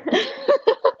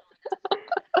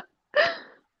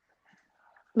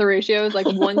 The ratio is like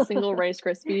 1 single Rice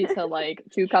Krispie to like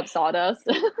 2 cups sawdust.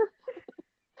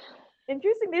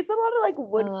 Interesting. There's a lot of like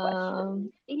wood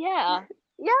questions. Yeah,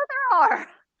 there are.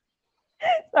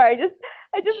 Sorry,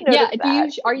 I just noticed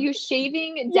that. Are you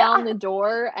shaving down the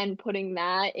door and putting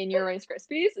that in your Rice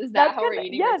Krispies? Is that how we're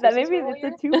eating? Yeah, that maybe it's a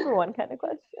 2-for-1 kind of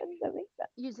question. That makes sense.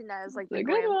 Using that as like the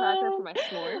graham cracker for my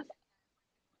s'mores.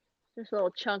 Just a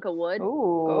little chunk of wood.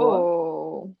 Ooh.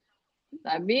 Oh.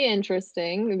 That'd be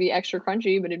interesting. It'd be extra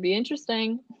crunchy, but it'd be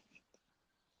interesting.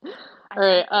 All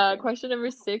right, question number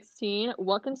 16.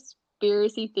 What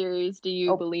conspiracy theories do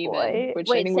you believe in? Which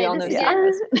I think we all know.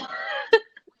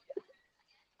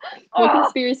 What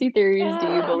conspiracy theories do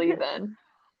you believe in?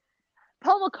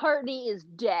 Paul McCartney is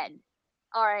dead.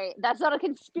 All right, that's not a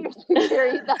conspiracy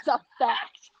theory. That's a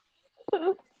fact.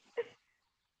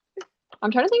 I'm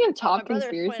trying to think of top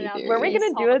conspiracy theories. Were we gonna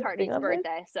do Paul McCartney's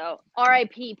birthday? So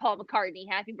R.I.P. Paul McCartney.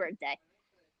 Happy birthday.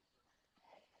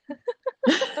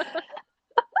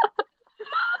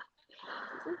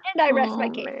 And I rest my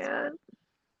case. Man.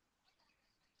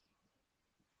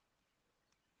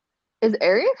 Is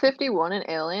Area 51 and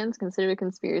aliens considered a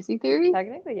conspiracy theory?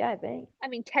 Technically, yeah, I think. I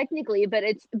mean, technically, but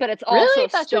it's also Really? a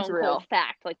That shit's stone real. cold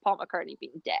fact, like Paul McCartney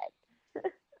being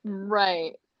dead.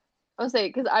 Right. I'll say,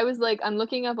 because I was like, I'm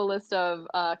looking up a list of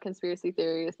conspiracy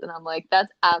theories, and I'm like,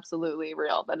 that's absolutely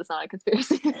real. That is not a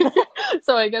conspiracy theory.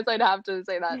 So I guess I'd have to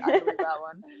say that I believe that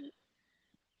one.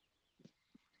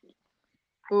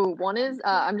 Ooh, one is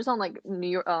I'm just on like New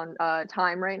York on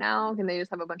Time right now, and they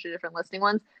just have a bunch of different listing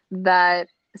ones that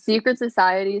secret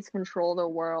societies control the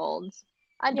world.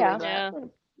 I'd Yeah. believe that. Yeah.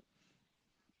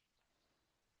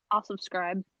 I'll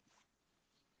subscribe.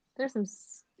 There's some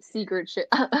secret shit.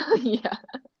 Yeah.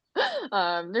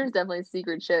 There's definitely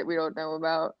secret shit we don't know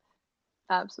about.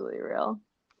 Absolutely real.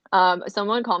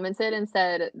 Someone commented and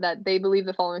said that they believe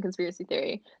the following conspiracy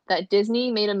theory that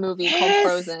Disney made a movie called Yes!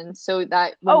 Frozen so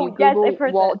that when Oh, you yes, Google I've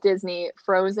heard Walt Disney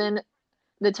Frozen,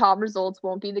 the top results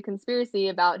won't be the conspiracy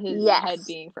about his Yes. head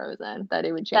being frozen, that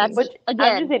it would That's change. Which I'm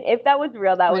again. just saying, if that was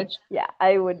real, that would, Which, yeah,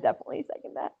 I would definitely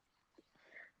second that.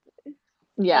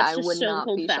 yeah, That's I just would stone not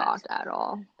cold be fact. shocked at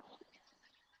all.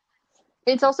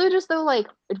 It's also just though, like,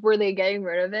 were they getting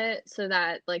rid of it so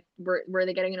that, like, were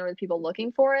they getting rid of people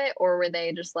looking for it, or were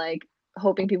they just like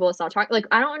hoping people would stop talking? Like,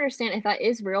 I don't understand if that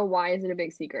is real. Why is it a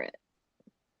big secret?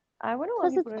 I wouldn't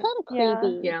want Because it's people to, kind of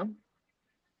creepy. You know?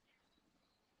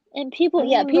 And people, I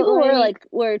mean, people but, were like,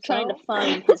 were trying to so?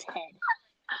 find his head.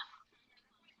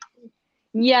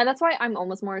 Yeah, that's why I'm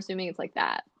almost more assuming it's like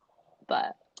that.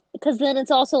 But Because then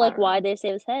it's also I like, don't why know. they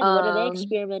save his head? What are they Um,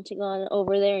 experimenting on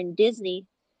over there in Disney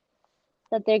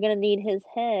that they're gonna need his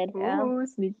head? Yeah. ooh,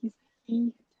 sneaky,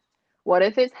 sneaky. What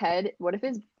if okay,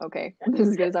 this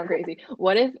is gonna sound crazy.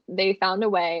 What if they found a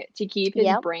way to keep his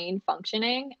Yep. brain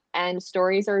functioning and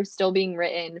stories are still being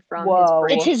written from his Whoa.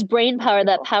 It's brain? his brain power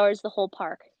that powers the whole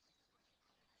park.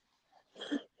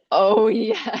 Oh,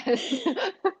 yes.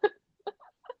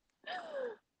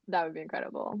 That would be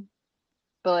incredible.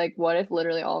 But like, what if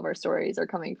literally all of our stories are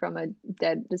coming from a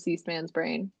dead, deceased man's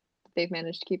brain that they've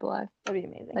managed to keep alive? That'd be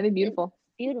amazing. That'd be beautiful.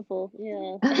 Beautiful,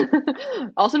 yeah.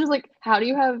 Also, just like, how do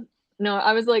you have? No,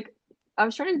 I was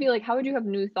trying to be like, how would you have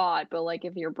new thought? But like,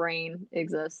 if your brain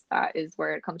exists, that is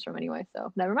where it comes from anyway.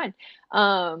 So never mind.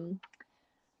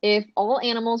 If all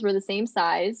animals were the same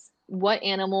size, what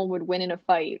animal would win in a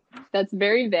fight? That's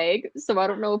very vague. So I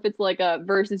don't know if it's like a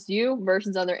versus you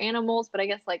versus other animals, but I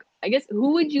guess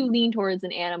who would you lean towards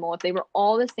an animal if they were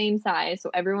all the same size? So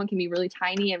everyone can be really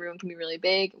tiny, everyone can be really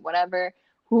big, whatever.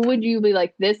 Who would you be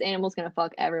like, this animal's gonna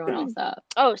fuck everyone else up?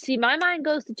 Oh, see, my mind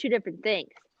goes to two different things.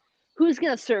 Who's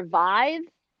gonna survive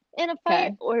in a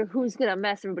fight, Okay. or who's gonna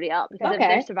mess everybody up? Because if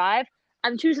Okay. they survive,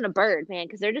 I'm choosing a bird, man,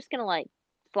 because they're just gonna like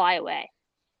fly away,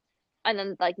 and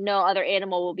then like no other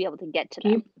animal will be able to get to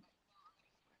them.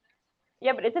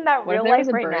 Yeah, but isn't that What if real there was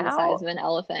life a right bird the now? size of an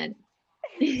elephant?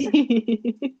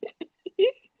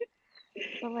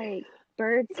 But like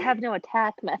birds have no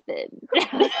attack method,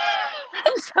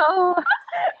 so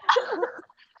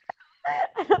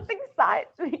I don't think size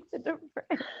makes a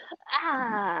difference.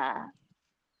 ah.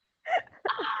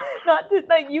 Not to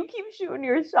like you keep shooting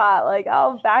your shot. Like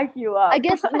I'll back you up. I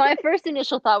guess my first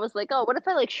initial thought was like, oh, what if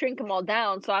I like shrink them all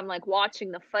down so I'm like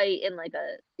watching the fight in like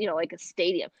like a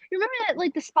stadium. You remember that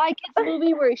like the Spy Kids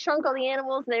movie where he shrunk all the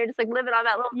animals and they were just like living on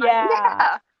that little Yeah.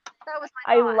 Yeah, that was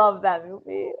my I thought. love that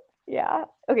movie. Yeah.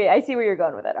 Okay, I see where you're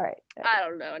going with it. All right. I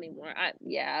don't know anymore. I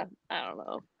don't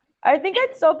know. I think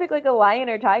I'd still pick like a lion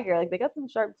or tiger. Like they got some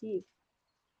sharp teeth.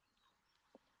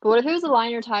 But what if it was a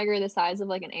lion or tiger the size of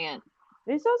like an ant?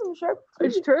 They still have some sharp teeth.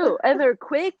 It's true, and they're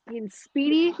quick and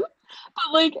speedy.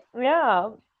 But like,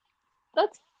 Yeah.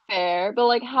 that's fair. But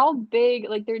like, how big?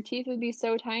 Like, their teeth would be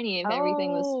so tiny if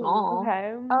everything was small.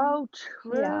 Okay. Oh,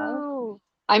 true.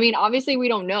 I mean, obviously we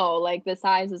don't know. Like the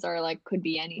sizes are like could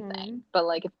be anything. But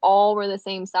like if all were the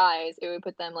same size, it would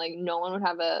put them like no one would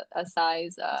have a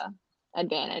size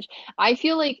advantage. I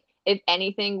feel like if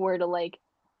anything were to like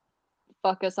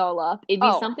fuck us all up, it'd be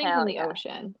Oh, something hell from the yeah.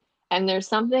 ocean. And there's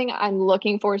something I'm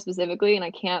looking for specifically, and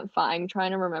I can't find. I'm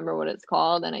trying to remember what it's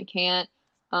called, and I can't.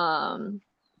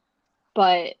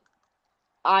 But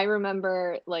I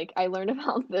remember like I learned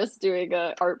about this doing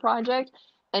a art project,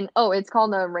 and it's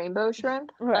called a rainbow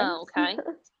shrimp. Oh, okay.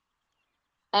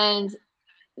 And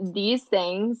these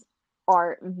things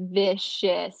are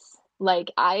vicious.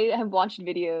 Like I have watched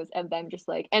videos of them just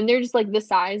like, and they're just like the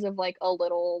size of like a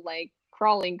little like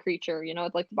crawling creature,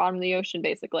 it's like the bottom of the ocean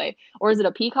basically. Or is it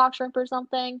a peacock shrimp or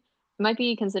something? It might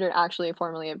be considered actually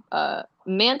formerly a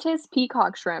mantis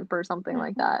peacock shrimp or something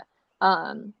like that.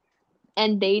 And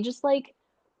they just like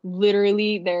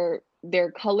literally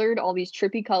they're colored all these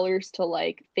trippy colors to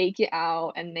like fake you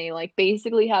out, and they like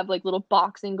basically have like little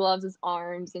boxing gloves as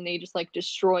arms, and they just like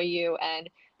destroy you, and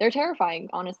they're terrifying,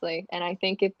 honestly. And I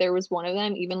think if there was one of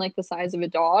them, even like the size of a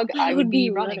dog, I would be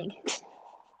running.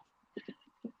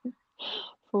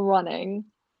 Running.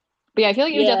 But yeah, I feel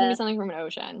like it would definitely be something from an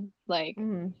ocean. Like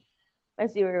I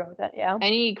see where you're going with that. Yeah.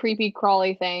 any creepy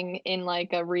crawly thing in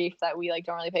like a reef that we like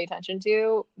don't really pay attention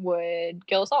to would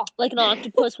kill us all. Like an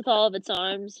octopus with all of its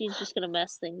arms, he's just gonna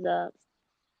mess things up.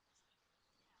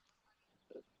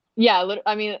 Yeah,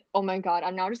 I mean, oh my God, I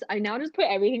now just put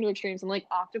everything to extremes. I'm like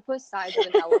octopus size of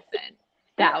an elephant.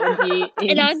 That would be insane.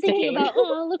 And I'm thinking about,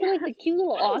 oh, look at like the cute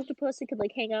little octopus. It could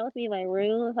like hang out with me in my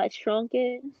room if I shrunk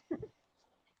it.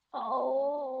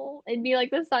 Oh, it'd be like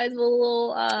the size of a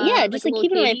little yeah, just like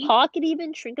keep it in kitty. my pocket,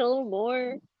 even shrink it a little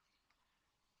more.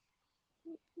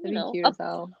 That'd be cute as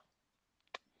hell.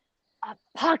 A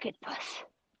pocket puss.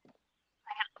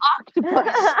 Like an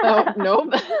octopus. Oh,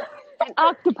 nope. An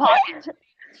octopus.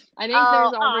 I think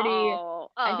there's already.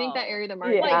 I think that area of the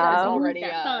market is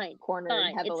already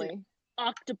cornered heavily. It's an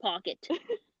octopocket.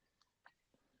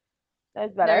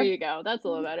 That's better. There you go. That's a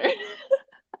little better.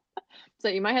 So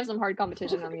you might have some hard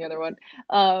competition on the other one.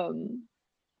 All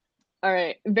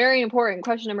right. Very important.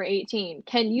 Question number 18.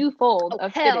 Can you fold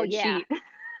a fitted sheet?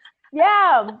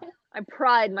 Yeah. I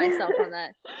pride myself on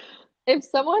that. If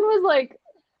someone like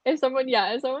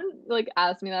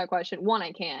asked me that question, one,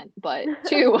 I can't, but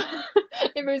two,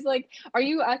 if it was like, are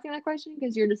you asking that question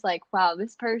because you're just like, wow,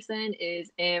 this person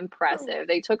is impressive.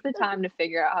 They took the time to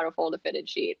figure out how to fold a fitted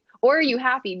sheet. Or are you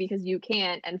happy because you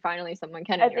can't and finally someone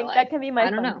can in your life? I think that can be my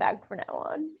fun fact from now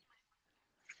on.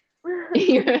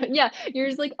 You're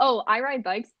just like, oh, I ride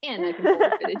bikes and I can fold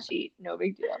a fitted sheet. No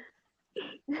big deal.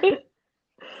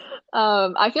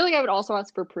 I feel like I would also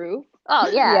ask for proof. Oh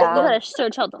yeah. You gotta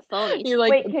search out the phonies. You're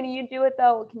like, wait, can you do it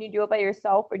though? Can you do it by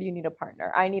yourself, or do you need a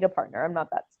partner? I need a partner. I'm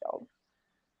not that skilled.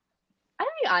 I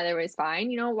think either way is fine.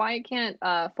 You know, why can't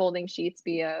folding sheets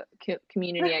be a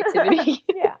community activity?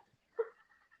 Yeah.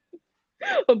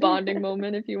 A bonding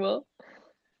moment, if you will.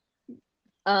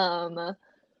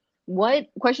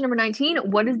 Question number 19,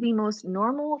 what is the most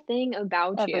normal thing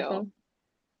about you?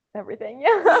 Everything.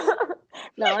 Yeah.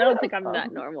 No, I don't think I'm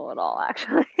that normal at all,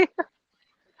 actually.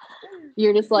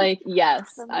 You're just like,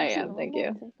 yes, I am, thank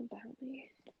you.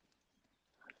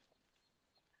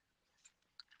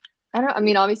 I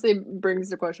mean, obviously it brings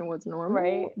the question what's normal,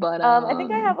 right? But I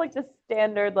think I have like the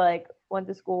standard, like went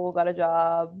to school, got a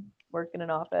job, worked in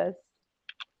an office.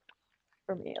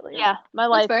 For me, at least. Yeah, my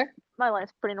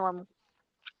life's pretty normal.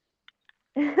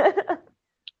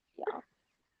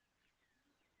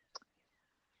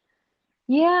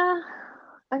 Yeah.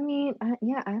 I mean, I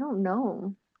don't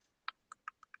know.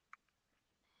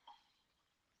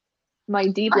 My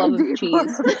deep love of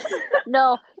cheese.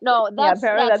 No, that's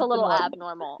a little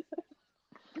abnormal.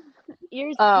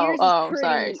 Yours is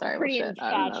pretty, sorry. pretty Shit.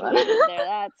 infatuated there.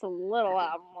 That's a little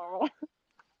abnormal.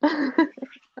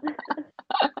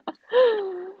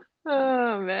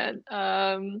 Oh man.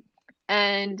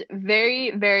 And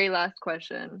very, very last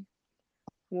question.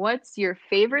 What's your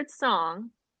favorite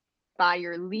song by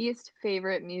your least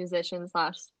favorite musician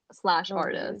slash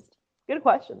artist? Good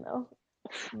question though.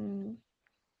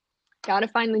 Gotta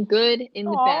find the good in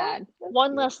the bad.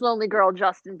 One less lonely girl,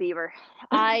 Justin Bieber.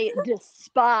 I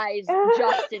despise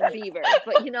Justin Bieber,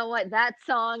 but you know what? That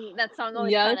song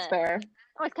always that's fair.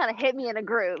 Always kind of hit me in a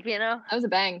groove, you know. That was a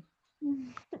bang.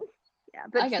 Yeah,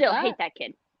 but still, hate that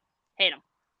kid. Hate him.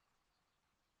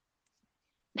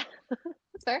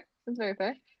 That's fair. That's very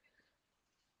fair.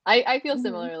 I feel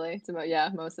similarly to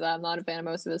most of that. I'm not a fan of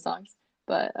most of his songs,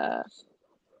 but I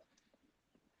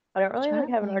don't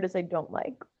really have an artist I don't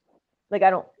like. Like I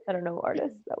don't know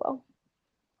artists that well.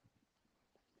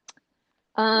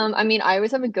 I mean, I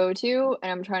always have a go-to, and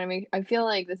I'm trying to I feel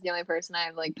like this is the only person I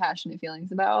have like passionate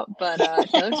feelings about, but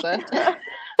Taylor Swift.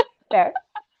 Fair.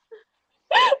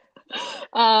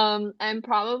 And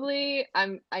probably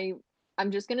I'm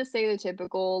just gonna say the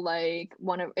typical like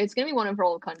it's gonna be one of her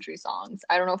old country songs.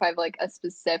 I don't know if I have like a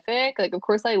specific, like of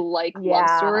course I like Love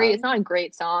Story. It's not a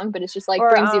great song, but it's just like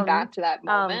brings you back to that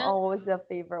moment. What was the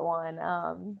favorite one?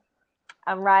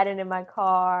 I'm riding in my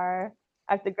car.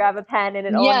 I have to grab a pen and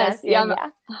an yes, Our song.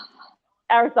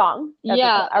 Our song.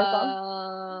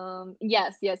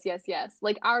 Yes.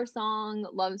 Like Our Song,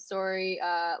 Love Story.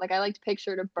 Like I liked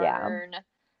Picture to Burn.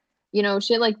 You know,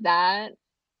 shit like that.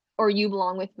 Or You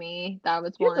Belong With Me. That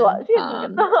was one.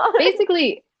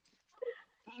 Basically,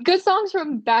 good songs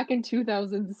from back in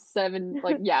 2007.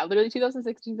 Like, literally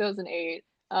 2006, 2008.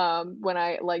 when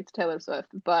I liked Taylor Swift,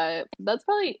 but that's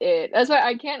probably it. That's why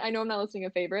I know I'm not listing a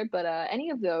favorite, but any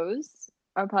of those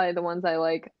are probably the ones I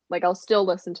like. Like I'll still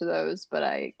listen to those, but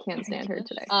I can't stand her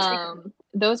today.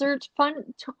 Those are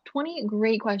fun 20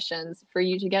 great questions for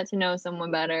you to get to know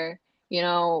someone better. You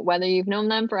know, whether you've known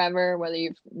them forever, whether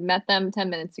you've met them 10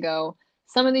 minutes ago.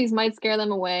 Some of these might scare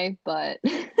them away, but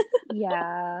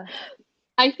Yeah.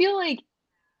 I feel like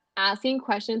asking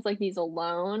questions like these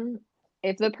alone,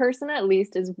 if the person at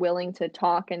least is willing to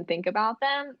talk and think about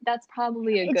them, that's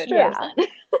probably a It's good true.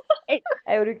 person.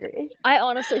 I would agree. I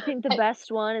honestly think the I- best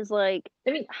one is like,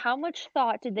 I mean, how much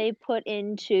thought did they put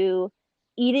into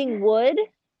eating wood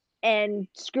and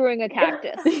screwing a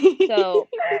cactus? So,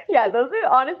 Yeah, those are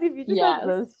honestly, if you just Yes. have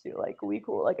those two, like we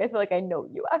cool. Like I feel like I know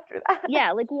you after that.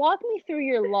 yeah, like walk me through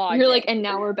your logic. you're like, and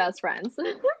now we're best friends.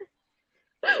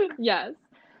 Yes.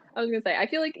 I was gonna say, I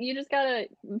feel like you just gotta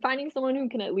finding someone who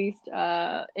can at least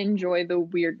enjoy the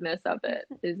weirdness of it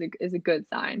is a good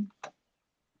sign.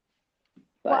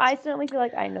 Well, But I certainly feel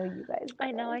like I know you guys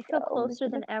I know, better, I feel so closer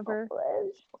mission than ever.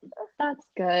 accomplished. that's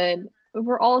good.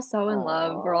 We're all so in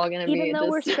love. We're all gonna be Even though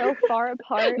we're just so far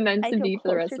apart, meant I to feel be for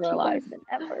the rest closer of our to you lives. guys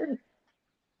than ever.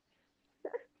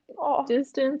 Oh,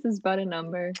 Distance is but a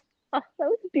number. Oh, that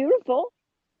was beautiful.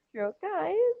 you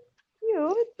guys,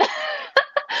 cute.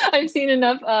 I've seen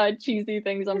enough cheesy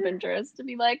things on Pinterest to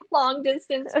be like long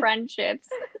distance friendships.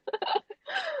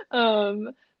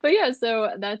 But yeah,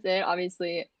 so that's it.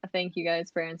 Obviously, thank you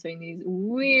guys for answering these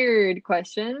weird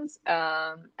questions.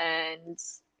 And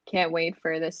can't wait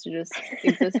for this to just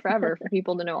exist forever for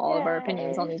people to know all of our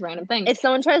opinions on Yay. these random things. If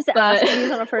someone tries to But- ask me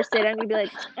these on a first date, I'm gonna be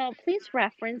like, oh, please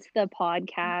reference the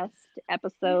podcast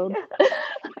episode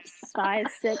 5,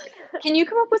 6. Can you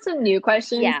come up with some new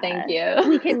questions? Yeah, Thank you.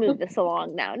 we can move this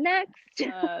along now. Next.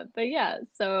 But yeah,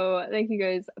 so thank you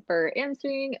guys for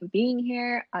answering, being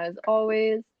here. As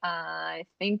always, I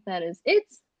think that is it.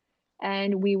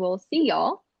 And we will see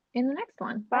y'all in the next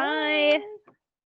one. Bye. Bye.